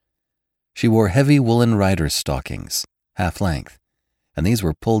hard. She wore heavy woolen rider's stockings, half-length, and these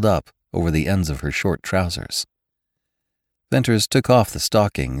were pulled up over the ends of her short trousers. Venters took off the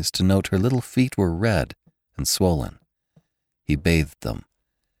stockings to note her little feet were red and swollen. He bathed them.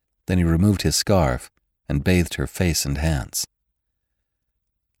 Then he removed his scarf and bathed her face and hands.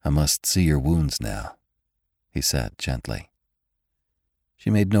 "I must see your wounds now," he said gently. She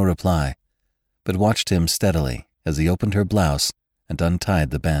made no reply, but watched him steadily as he opened her blouse and untied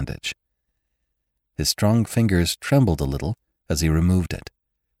the bandage. His strong fingers trembled a little as he removed it.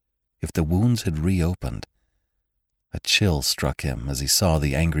 If the wounds had reopened, a chill struck him as he saw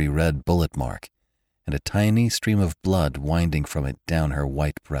the angry red bullet mark and a tiny stream of blood winding from it down her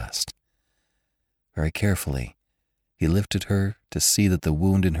white breast. Very carefully, he lifted her to see that the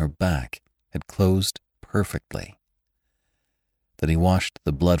wound in her back had closed perfectly. Then he washed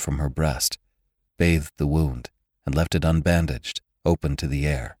the blood from her breast, bathed the wound, and left it unbandaged, open to the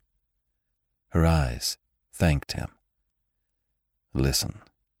air. Her eyes thanked him. "Listen,"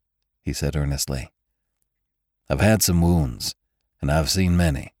 he said earnestly. "I've had some wounds, and I've seen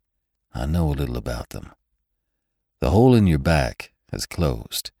many. I know a little about them. The hole in your back has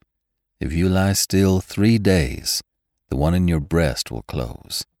closed. If you lie still 3 days, the one in your breast will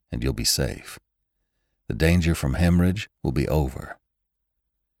close, and you'll be safe. The danger from hemorrhage will be over."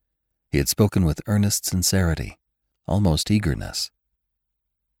 He had spoken with earnest sincerity, almost eagerness.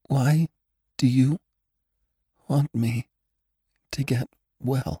 "Why do you want me to get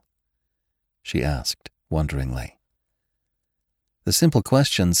well?" she asked wonderingly. The simple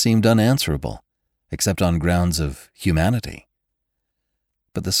question seemed unanswerable, except on grounds of humanity.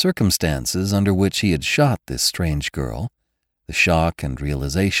 But the circumstances under which he had shot this strange girl, the shock and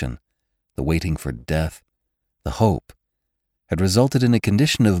realization, the waiting for death, the hope, had resulted in a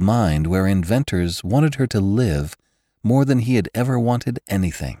condition of mind wherein Venters wanted her to live more than he had ever wanted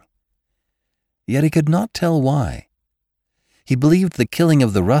anything. Yet he could not tell why. He believed the killing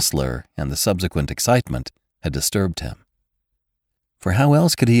of the rustler and the subsequent excitement had disturbed him. For how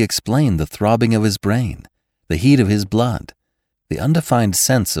else could he explain the throbbing of his brain, the heat of his blood, the undefined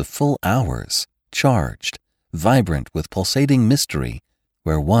sense of full hours, charged, vibrant with pulsating mystery,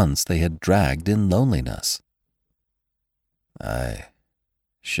 where once they had dragged in loneliness? "I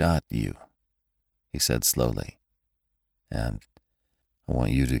shot you," he said slowly, "and I want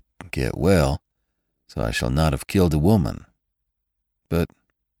you to get well, so I shall not have killed a woman, but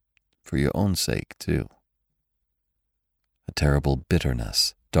for your own sake, too." A terrible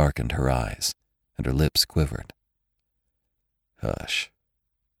bitterness darkened her eyes, and her lips quivered. "Hush,"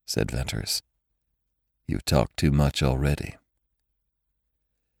 said Venters. "You've talked too much already."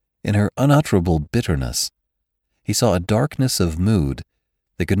 In her unutterable bitterness, he saw a darkness of mood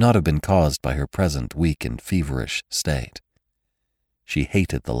that could not have been caused by her present weak and feverish state. She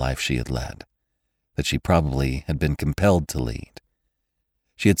hated the life she had led, that she probably had been compelled to lead.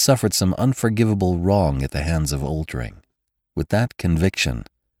 She had suffered some unforgivable wrong at the hands of Oldring. With that conviction,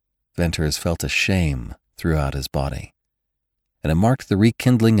 Venters felt a shame throughout his body, and it marked the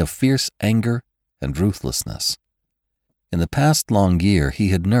rekindling of fierce anger and ruthlessness. In the past long year he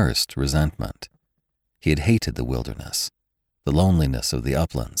had nursed resentment. He had hated the wilderness, the loneliness of the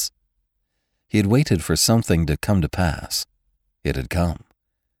uplands. He had waited for something to come to pass. It had come.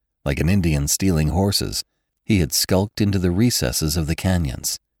 Like an Indian stealing horses, he had skulked into the recesses of the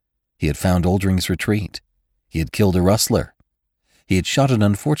canyons. He had found Oldring's retreat. He had killed a rustler. He had shot an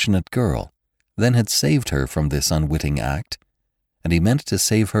unfortunate girl, then had saved her from this unwitting act, and he meant to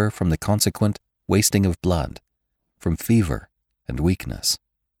save her from the consequent wasting of blood, from fever and weakness.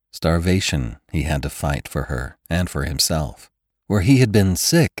 Starvation he had to fight for her and for himself. Where he had been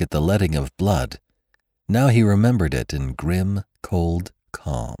sick at the letting of blood, now he remembered it in grim, cold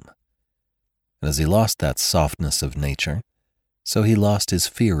calm. And as he lost that softness of nature, so he lost his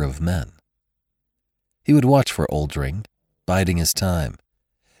fear of men. He would watch for Oldring, biding his time,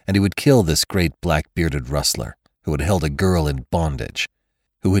 and he would kill this great black-bearded rustler who had held a girl in bondage,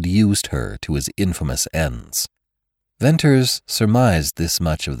 who had used her to his infamous ends. Venters surmised this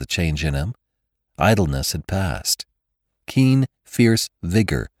much of the change in him. Idleness had passed. Keen, fierce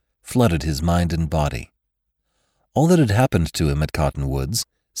vigor flooded his mind and body. All that had happened to him at Cottonwoods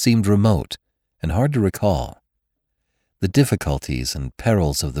seemed remote and hard to recall. The difficulties and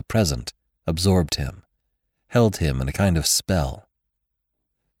perils of the present absorbed him, held him in a kind of spell.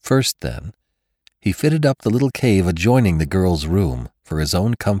 First, then, he fitted up the little cave adjoining the girl's room for his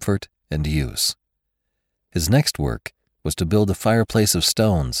own comfort and use. His next work was to build a fireplace of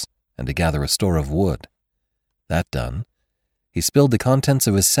stones and to gather a store of wood. That done, he spilled the contents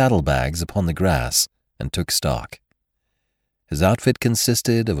of his saddlebags upon the grass and took stock. His outfit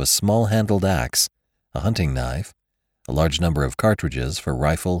consisted of a small-handled axe, a hunting knife, a large number of cartridges for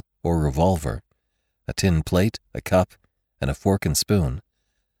rifle or revolver, a tin plate, a cup, and a fork and spoon,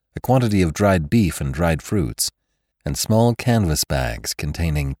 a quantity of dried beef and dried fruits, and small canvas bags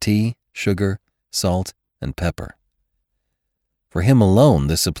containing tea, sugar, salt, and pepper. For him alone,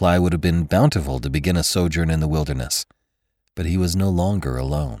 this supply would have been bountiful to begin a sojourn in the wilderness, but he was no longer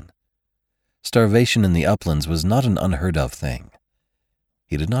alone. Starvation in the uplands was not an unheard-of thing.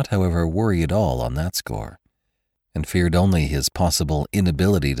 He did not, however, worry at all on that score, and feared only his possible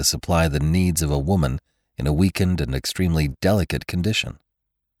inability to supply the needs of a woman in a weakened and extremely delicate condition.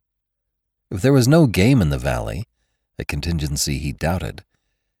 If there was no game in the valley, a contingency he doubted,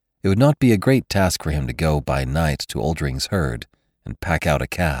 it would not be a great task for him to go by night to Oldring's herd and pack out a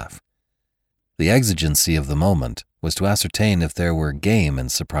calf. The exigency of the moment was to ascertain if there were game in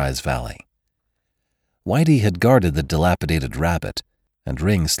Surprise Valley. Whitey had guarded the dilapidated rabbit, and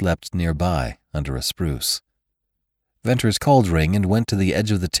Ring slept nearby under a spruce. Venters called Ring and went to the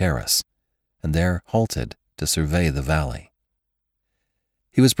edge of the terrace, and there halted to survey the valley.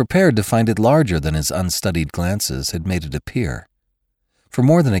 He was prepared to find it larger than his unstudied glances had made it appear. For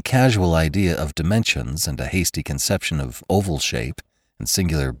more than a casual idea of dimensions and a hasty conception of oval shape and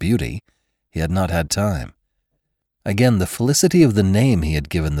singular beauty, he had not had time. Again, the felicity of the name he had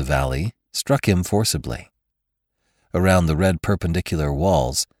given the valley struck him forcibly. Around the red perpendicular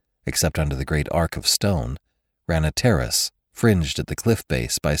walls, except under the great arc of stone, ran a terrace fringed at the cliff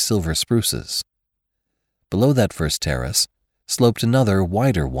base by silver spruces. Below that first terrace sloped another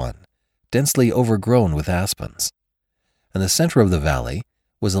wider one, densely overgrown with aspens. In the center of the valley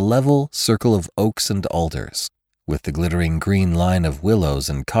was a level circle of oaks and alders, with the glittering green line of willows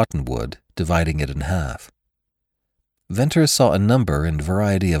and cottonwood dividing it in half. Venters saw a number and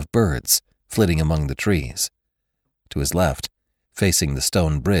variety of birds flitting among the trees. To his left, facing the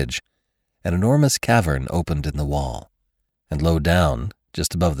stone bridge, an enormous cavern opened in the wall, and low down,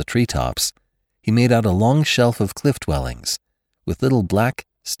 just above the treetops, he made out a long shelf of cliff dwellings, with little black,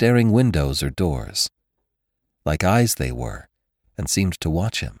 staring windows or doors. Like eyes they were, and seemed to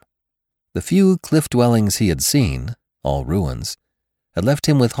watch him. The few cliff dwellings he had seen, all ruins, had left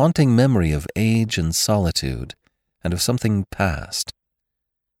him with haunting memory of age and solitude, and of something past.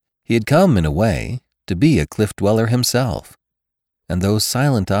 He had come, in a way, to be a cliff dweller himself, and those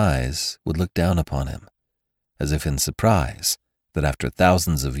silent eyes would look down upon him, as if in surprise that after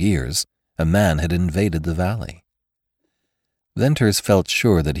thousands of years a man had invaded the valley. Venters felt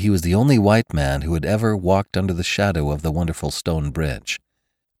sure that he was the only white man who had ever walked under the shadow of the wonderful stone bridge,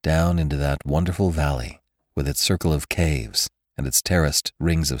 down into that wonderful valley with its circle of caves and its terraced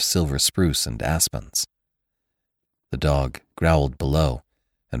rings of silver spruce and aspens. The dog growled below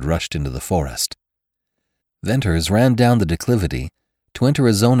and rushed into the forest. Venters ran down the declivity to enter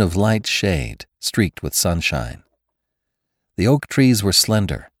a zone of light shade streaked with sunshine. The oak trees were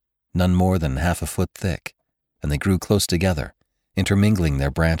slender, none more than half a foot thick, and they grew close together, intermingling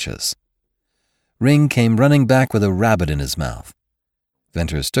their branches. Ring came running back with a rabbit in his mouth.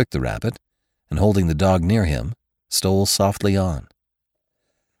 Venters took the rabbit, and holding the dog near him, stole softly on.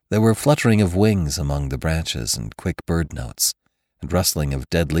 There were fluttering of wings among the branches and quick bird notes, and rustling of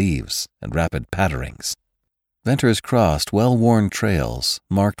dead leaves and rapid patterings. Venters crossed well-worn trails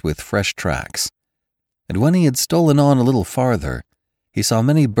marked with fresh tracks, and when he had stolen on a little farther, he saw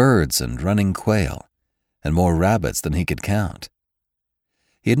many birds and running quail, and more rabbits than he could count.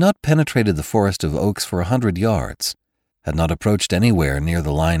 He had not penetrated the forest of oaks for 100 yards, had not approached anywhere near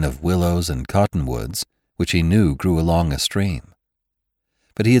the line of willows and cottonwoods, which he knew grew along a stream.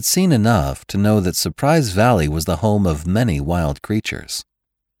 But he had seen enough to know that Surprise Valley was the home of many wild creatures.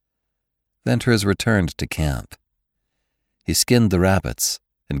 Venters returned to camp. He skinned the rabbits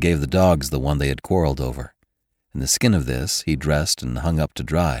and gave the dogs the one they had quarreled over, and the skin of this he dressed and hung up to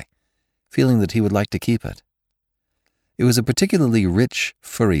dry, feeling that he would like to keep it. It was a particularly rich,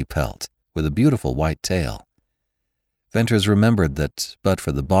 furry pelt with a beautiful white tail. Venters remembered that, but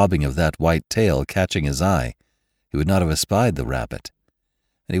for the bobbing of that white tail catching his eye, he would not have espied the rabbit,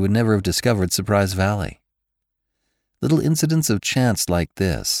 and he would never have discovered Surprise Valley. Little incidents of chance like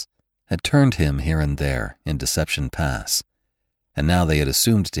this had turned him here and there in Deception Pass, and now they had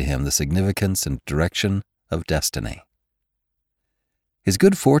assumed to him the significance and direction of destiny. His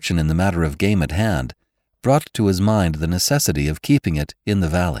good fortune in the matter of game at hand brought to his mind the necessity of keeping it in the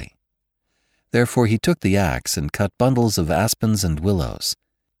valley. Therefore he took the axe and cut bundles of aspens and willows,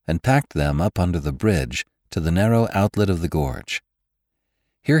 and packed them up under the bridge to the narrow outlet of the gorge.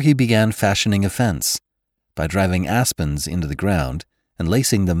 Here he began fashioning a fence, by driving aspens into the ground and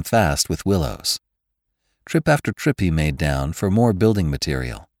lacing them fast with willows. Trip after trip he made down for more building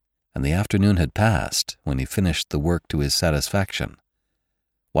material, and the afternoon had passed when he finished the work to his satisfaction.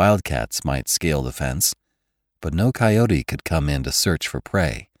 Wildcats might scale the fence, but no coyote could come in to search for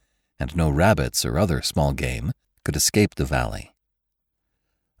prey, and no rabbits or other small game could escape the valley.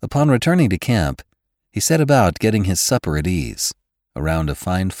 Upon returning to camp, he set about getting his supper at ease, around a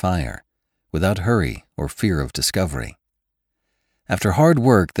fine fire, without hurry or fear of discovery. After hard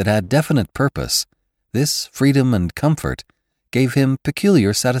work that had definite purpose, this freedom and comfort gave him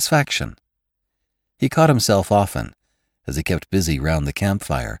peculiar satisfaction. He caught himself often, as he kept busy round the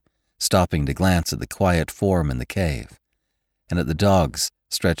campfire, stopping to glance at the quiet form in the cave, and at the dogs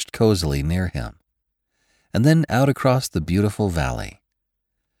stretched cozily near him, and then out across the beautiful valley.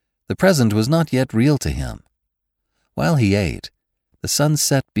 The present was not yet real to him. While he ate, the sun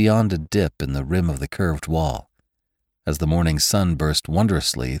set beyond a dip in the rim of the curved wall. As the morning sun burst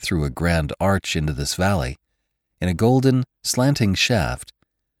wondrously through a grand arch into this valley, in a golden, slanting shaft,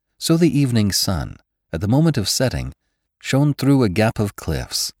 so the evening sun, at the moment of setting, shone through a gap of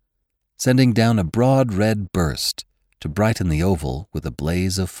cliffs, sending down a broad red burst to brighten the oval with a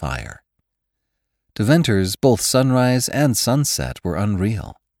blaze of fire. To Venters, both sunrise and sunset were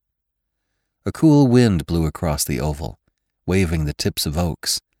unreal. A cool wind blew across the oval, waving the tips of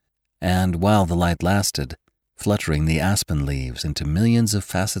oaks, and, while the light lasted, fluttering the aspen leaves into millions of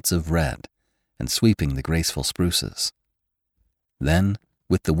facets of red and sweeping the graceful spruces. Then,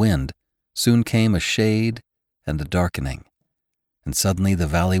 with the wind, soon came a shade and a darkening, and suddenly the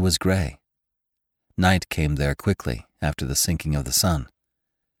valley was gray. Night came there quickly after the sinking of the sun.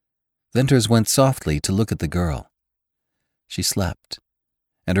 Venters went softly to look at the girl. She slept,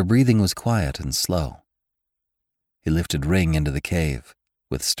 and her breathing was quiet and slow. He lifted Ring into the cave,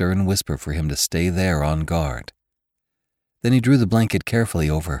 with stern whisper for him to stay there on guard. Then he drew the blanket carefully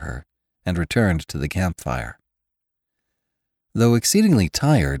over her and returned to the campfire. Though exceedingly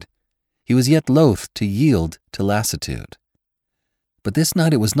tired, he was yet loath to yield to lassitude. But this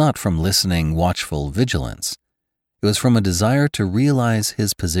night it was not from listening, watchful vigilance. It was from a desire to realize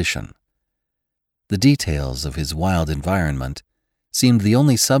his position. The details of his wild environment seemed the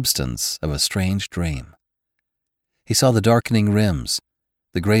only substance of a strange dream. He saw the darkening rims,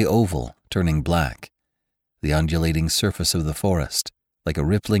 the gray oval turning black, the undulating surface of the forest like a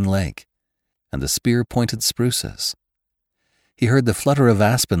rippling lake, and the spear-pointed spruces. He heard the flutter of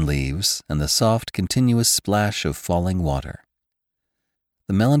aspen leaves and the soft, continuous splash of falling water.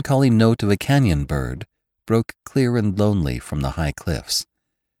 The melancholy note of a canyon bird broke clear and lonely from the high cliffs.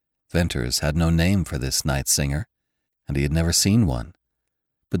 Venters had no name for this night singer, and he had never seen one,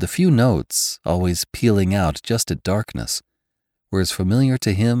 but the few notes, always pealing out just at darkness, were as familiar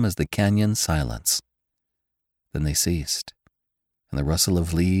to him as the canyon silence. Then they ceased, and the rustle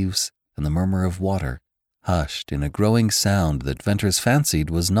of leaves and the murmur of water hushed in a growing sound that Venters fancied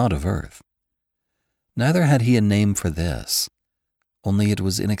was not of earth. Neither had he a name for this, only it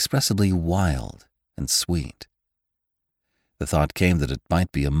was inexpressibly wild and sweet. The thought came that it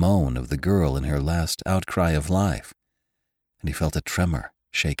might be a moan of the girl in her last outcry of life, and he felt a tremor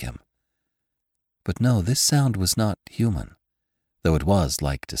shake him. But no, this sound was not human, though it was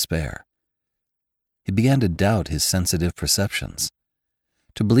like despair. He began to doubt his sensitive perceptions,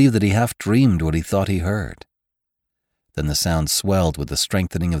 to believe that he half dreamed what he thought he heard. Then the sound swelled with the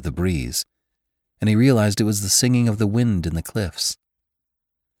strengthening of the breeze, and he realized it was the singing of the wind in the cliffs.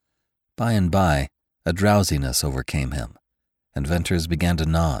 By and by, a drowsiness overcame him, and Venters began to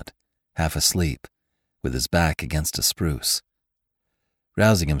nod, half asleep, with his back against a spruce.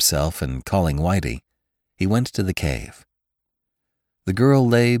 Rousing himself and calling Whitey, he went to the cave. The girl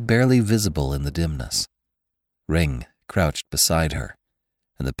lay barely visible in the dimness. Ring crouched beside her,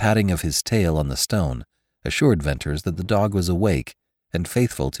 and the patting of his tail on the stone assured Venters that the dog was awake and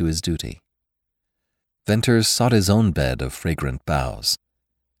faithful to his duty. Venters sought his own bed of fragrant boughs,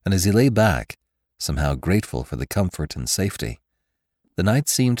 and as he lay back, somehow grateful for the comfort and safety, the night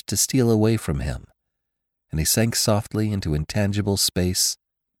seemed to steal away from him, and he sank softly into intangible space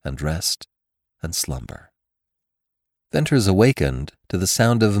and rest and slumber. Venters awakened to the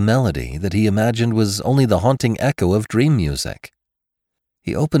sound of melody that he imagined was only the haunting echo of dream music.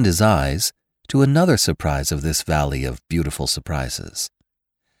 He opened his eyes to another surprise of this valley of beautiful surprises.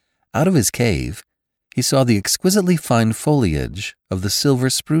 Out of his cave, he saw the exquisitely fine foliage of the silver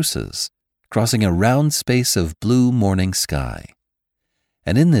spruces crossing a round space of blue morning sky.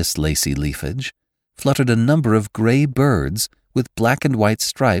 And in this lacy leafage fluttered a number of gray birds with black and white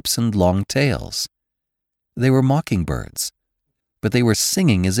stripes and long tails. They were mockingbirds, but they were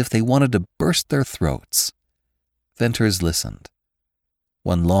singing as if they wanted to burst their throats. Venters listened.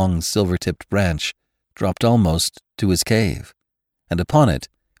 One long silver-tipped branch dropped almost to his cave, and upon it,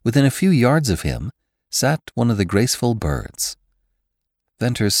 within a few yards of him, sat one of the graceful birds.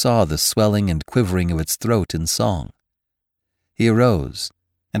 Venters saw the swelling and quivering of its throat in song. He arose,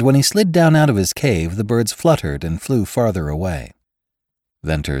 and when he slid down out of his cave, the birds fluttered and flew farther away.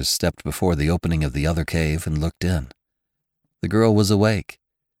 Venters stepped before the opening of the other cave and looked in. The girl was awake.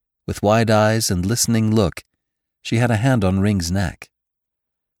 With wide eyes and listening look, she had a hand on Ring's neck.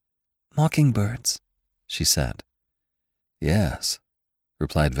 "Mockingbirds," she said. "Yes,"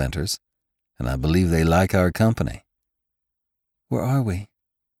 replied Venters, "and I believe they like our company." "Where are we?"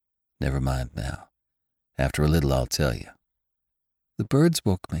 "Never mind now. After a little I'll tell you." The birds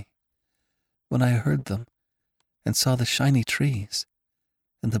woke me when I heard them and saw the shiny trees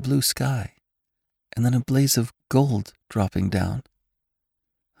and the blue sky and then a blaze of gold dropping down.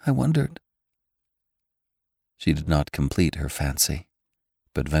 I wondered. She did not complete her fancy,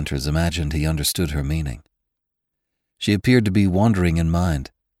 but Venters imagined he understood her meaning. She appeared to be wandering in mind.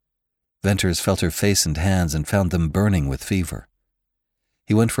 Venters felt her face and hands and found them burning with fever.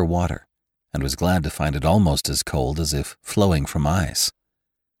 He went for water and was glad to find it almost as cold as if flowing from ice.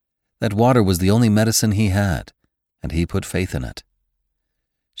 That water was the only medicine he had, and he put faith in it.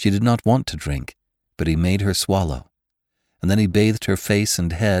 She did not want to drink, but he made her swallow, and then he bathed her face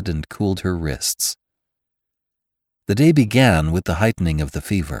and head and cooled her wrists. The day began with the heightening of the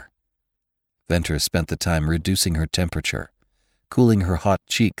fever. Venters spent the time reducing her temperature, cooling her hot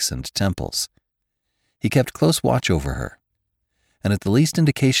cheeks and temples. He kept close watch over her, and at the least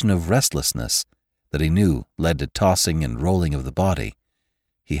indication of restlessness that he knew led to tossing and rolling of the body,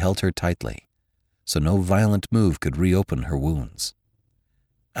 he held her tightly, so no violent move could reopen her wounds.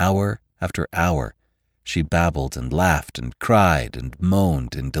 Hour after hour, she babbled and laughed and cried and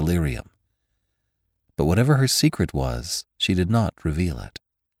moaned in delirium. But whatever her secret was, she did not reveal it.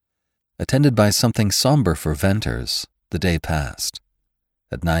 Attended by something somber for Venters, the day passed.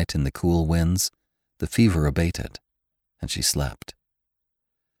 At night, in the cool winds, the fever abated, and she slept.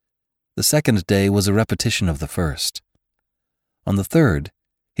 The second day was a repetition of the first. On the third,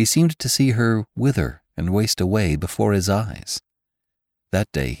 he seemed to see her wither and waste away before his eyes.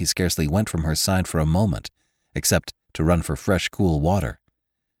 That day he scarcely went from her side for a moment, except to run for fresh, cool water,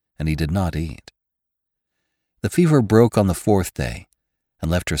 and he did not eat. The fever broke on the fourth day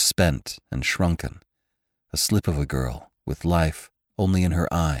and left her spent and shrunken, a slip of a girl with life only in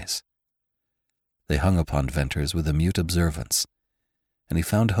her eyes. They hung upon Venters with a mute observance, and he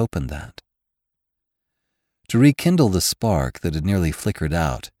found hope in that. To rekindle the spark that had nearly flickered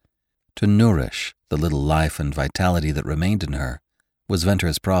out, to nourish the little life and vitality that remained in her, was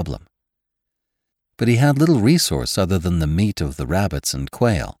Venters' problem. But he had little resource other than the meat of the rabbits and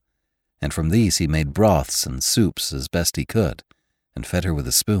quail, and from these he made broths and soups as best he could, and fed her with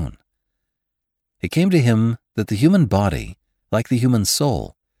a spoon. It came to him that the human body, like the human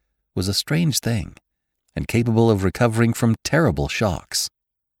soul, was a strange thing, and capable of recovering from terrible shocks.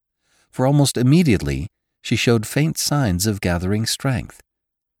 For almost immediately she showed faint signs of gathering strength.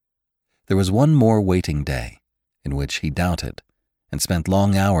 There was one more waiting day, in which he doubted, and spent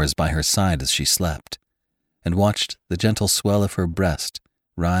long hours by her side as she slept, and watched the gentle swell of her breast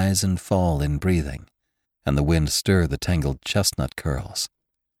rise and fall in breathing, and the wind stir the tangled chestnut curls.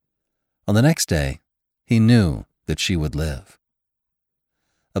 On the next day, he knew that she would live.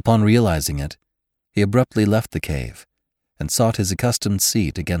 Upon realizing it, he abruptly left the cave and sought his accustomed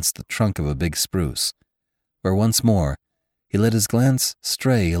seat against the trunk of a big spruce, where once more he let his glance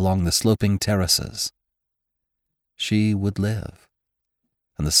stray along the sloping terraces. She would live,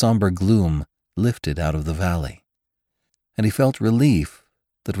 and the somber gloom lifted out of the valley, and he felt relief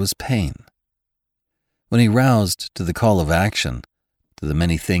that was pain. When he roused to the call of action, to the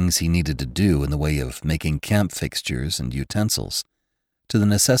many things he needed to do in the way of making camp fixtures and utensils, to the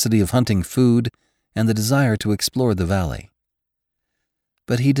necessity of hunting food and the desire to explore the valley.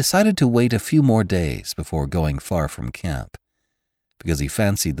 But he decided to wait a few more days before going far from camp, because he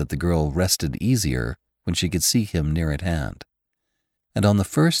fancied that the girl rested easier when she could see him near at hand. And on the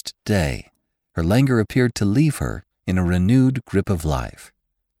first day, her languor appeared to leave her in a renewed grip of life.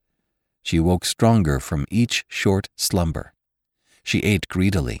 She woke stronger from each short slumber. She ate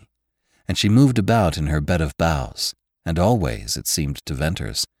greedily, and she moved about in her bed of boughs, and always, it seemed to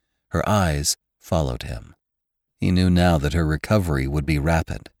Venters, her eyes followed him. He knew now that her recovery would be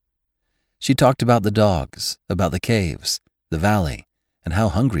rapid. She talked about the dogs, about the caves, the valley, and how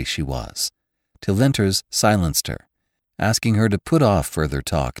hungry she was, till Venters silenced her, asking her to put off further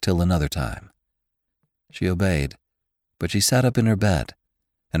talk till another time. She obeyed, but she sat up in her bed,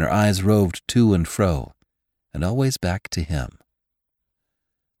 and her eyes roved to and fro, and always back to him.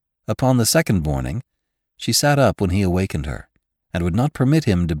 Upon the second morning, she sat up when he awakened her, and would not permit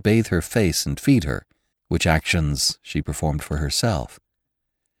him to bathe her face and feed her, which actions she performed for herself.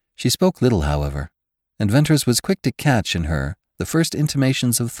 She spoke little, however, and Venters was quick to catch in her the first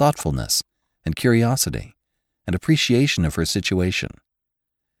intimations of thoughtfulness and curiosity and appreciation of her situation.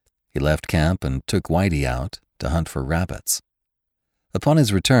 He left camp and took Whitey out to hunt for rabbits. Upon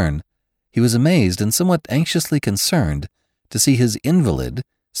his return, he was amazed and somewhat anxiously concerned to see his invalid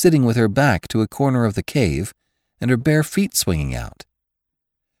sitting with her back to a corner of the cave and her bare feet swinging out.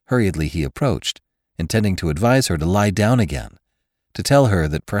 Hurriedly he approached, intending to advise her to lie down again, to tell her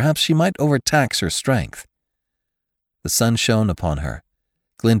that perhaps she might overtax her strength. The sun shone upon her,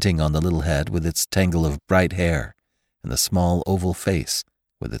 glinting on the little head with its tangle of bright hair, and the small oval face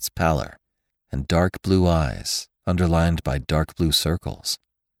with its pallor, and dark blue eyes underlined by dark blue circles.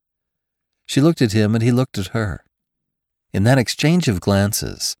 She looked at him and he looked at her. In that exchange of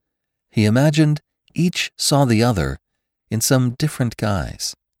glances, he imagined each saw the other in some different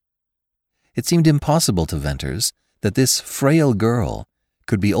guise. It seemed impossible to Venters that this frail girl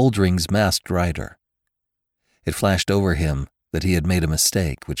could be Oldring's masked rider. It flashed over him that he had made a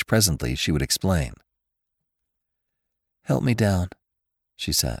mistake, which presently she would explain. "Help me down,"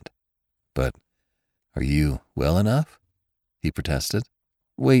 she said. "But are you well enough?" he protested.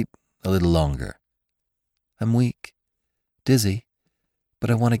 "Wait a little longer." "I'm weak, dizzy, but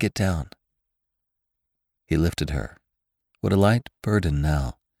I want to get down." He lifted her, what a light burden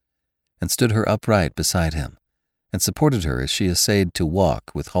now, and stood her upright beside him, and supported her as she essayed to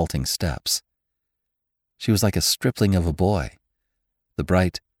walk with halting steps. She was like a stripling of a boy. The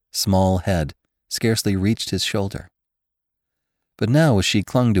bright, small head scarcely reached his shoulder. But now, as she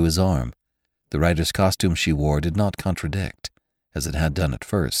clung to his arm, the rider's costume she wore did not contradict, as it had done at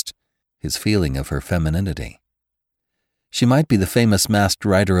first, his feeling of her femininity. She might be the famous masked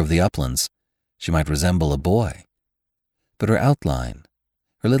rider of the uplands, she might resemble a boy, but her outline,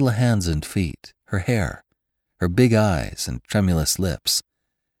 her little hands and feet, her hair, her big eyes and tremulous lips,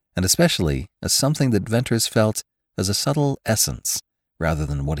 and especially as something that Venters felt as a subtle essence rather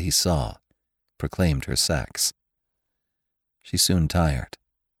than what he saw, proclaimed her sex. She soon tired.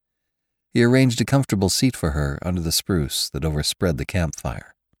 He arranged a comfortable seat for her under the spruce that overspread the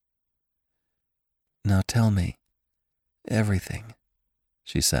campfire. "Now tell me everything,"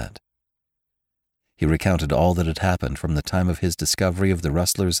 she said. He recounted all that had happened from the time of his discovery of the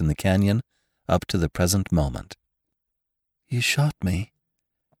rustlers in the canyon up to the present moment. "You shot me,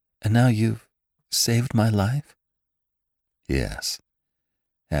 and now you've saved my life?" "Yes.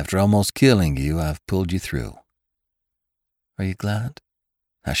 After almost killing you, I've pulled you through." "Are you glad?"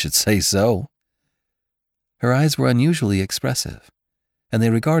 "I should say so." Her eyes were unusually expressive, and they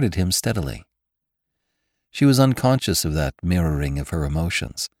regarded him steadily. She was unconscious of that mirroring of her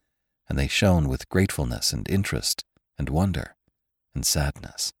emotions, and they shone with gratefulness and interest and wonder and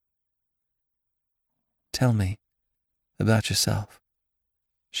sadness. "Tell me about yourself,"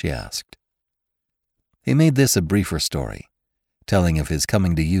 she asked. He made this a briefer story, telling of his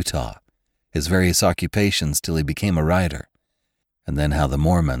coming to Utah, his various occupations till he became a rider, and then how the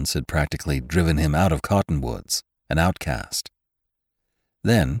Mormons had practically driven him out of Cottonwoods, an outcast.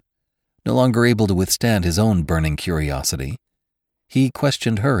 Then, no longer able to withstand his own burning curiosity, he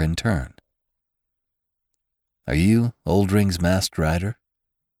questioned her in turn. "Are you Oldring's masked rider?"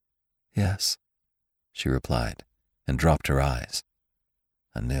 "Yes," she replied, and dropped her eyes.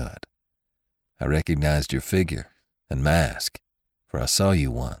 "I knew it. I recognized your figure and mask, for I saw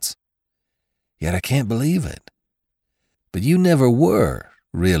you once. Yet I can't believe it. But you never were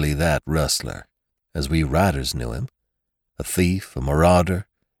really that rustler, as we riders knew him. A thief, a marauder,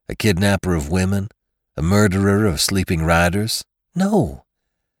 a kidnapper of women, a murderer of sleeping riders. No,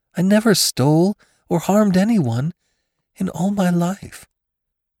 I never stole or harmed anyone in all my life.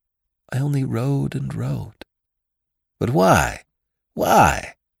 I only rode and rode." "But why?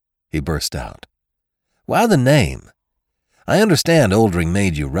 Why?" he burst out. "Why the name? I understand Oldring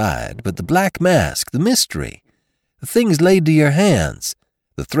made you ride, but the black mask, the mystery, the things laid to your hands,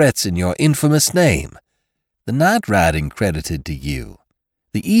 the threats in your infamous name, the night riding credited to you,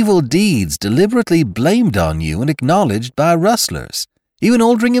 the evil deeds deliberately blamed on you and acknowledged by rustlers, even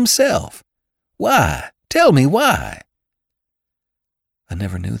Oldring himself. Why? Tell me why." "I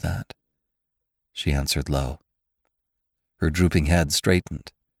never knew that," she answered low. Her drooping head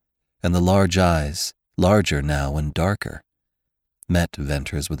straightened, and the large eyes, larger now and darker, met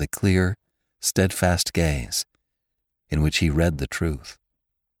Venters with a clear, steadfast gaze, in which he read the truth.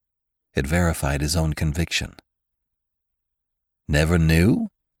 It verified his own conviction. "Never knew?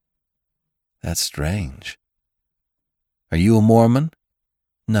 That's strange. Are you a Mormon?"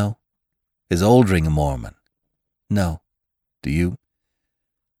 "No." "Is Oldring a Mormon?" "No." "Do you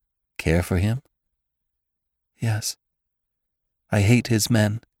care for him?" "Yes. I hate his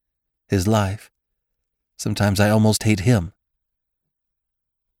men, his life. Sometimes I almost hate him."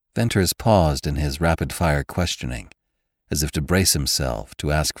 Venters paused in his rapid-fire questioning, as if to brace himself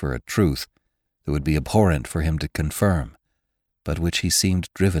to ask for a truth that would be abhorrent for him to confirm, but which he seemed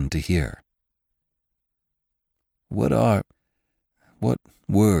driven to hear. What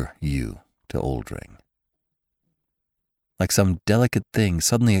were you to Oldring?" Like some delicate thing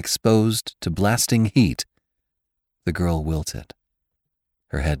suddenly exposed to blasting heat, the girl wilted.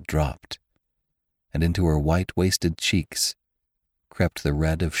 Her head dropped. and into her white-wasted cheeks crept the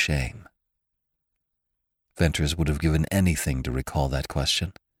red of shame. Venters would have given anything to recall that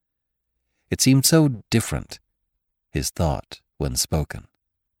question. It seemed so different, his thought when spoken.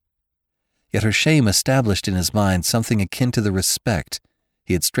 Yet her shame established in his mind something akin to the respect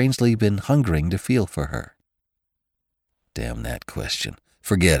he had strangely been hungering to feel for her. "Damn that question.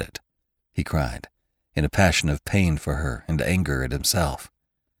 Forget it," he cried, in a passion of pain for her and anger at himself.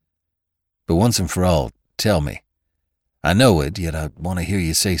 "But once and for all, tell me. I know it, yet I want to hear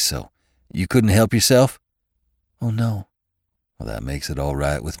you say so. You couldn't help yourself?" "Oh, no." "Well, that makes it all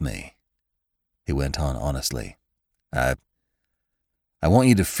right with me," he went on honestly. I want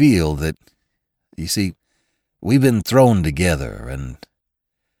you to feel that, you see, we've been thrown together, and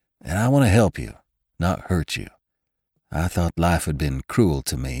I want to help you, not hurt you. I thought life had been cruel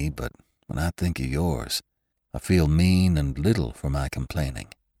to me, but when I think of yours, I feel mean and little for my complaining.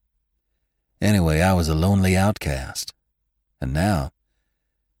 Anyway, I was a lonely outcast, and now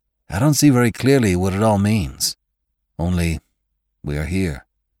I don't see very clearly what it all means. Only we are here,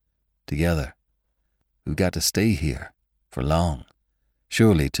 together. We've got to stay here for long,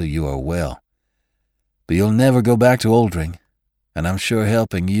 surely till you are well. But you'll never go back to Oldring, and I'm sure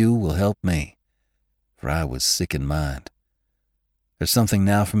helping you will help me, for I was sick in mind. There's something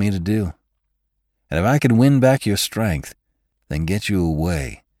now for me to do, and if I can win back your strength, then get you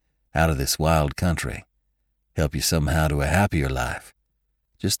away, out of this wild country, help you somehow to a happier life,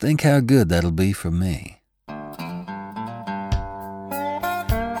 just think how good that'll be for me."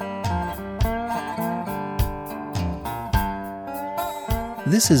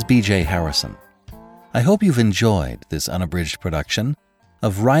 This is B.J. Harrison. I hope you've enjoyed this unabridged production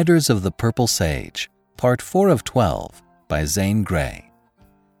of Riders of the Purple Sage, Part 4 of 12 by Zane Grey.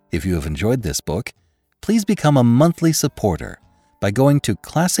 If you have enjoyed this book, please become a monthly supporter by going to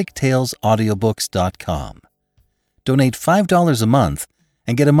ClassicTalesAudiobooks.com. Donate $5 a month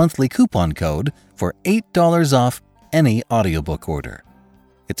and get a monthly coupon code for $8 off any audiobook order.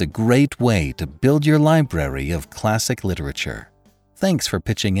 It's a great way to build your library of classic literature. Thanks for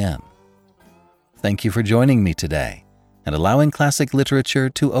pitching in. Thank you for joining me today and allowing classic literature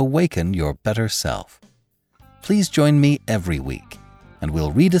to awaken your better self. Please join me every week, and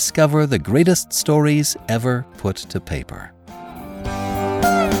we'll rediscover the greatest stories ever put to paper.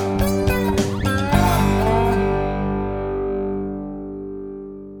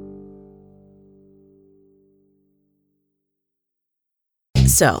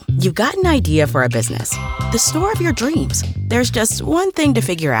 So, you've got an idea for a business, the store of your dreams. There's just one thing to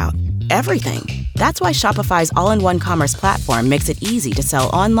figure out: everything. That's why Shopify's all-in-one commerce platform makes it easy to sell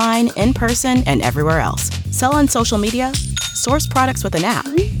online, in person, and everywhere else. Sell on social media, source products with an app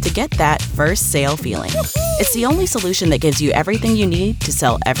to get that first sale feeling. It's the only solution that gives you everything you need to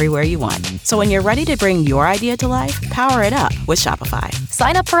sell everywhere you want. So when you're ready to bring your idea to life, power it up with Shopify.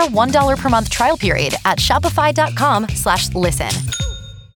 Sign up for a $1 per month trial period at shopify.com/listen.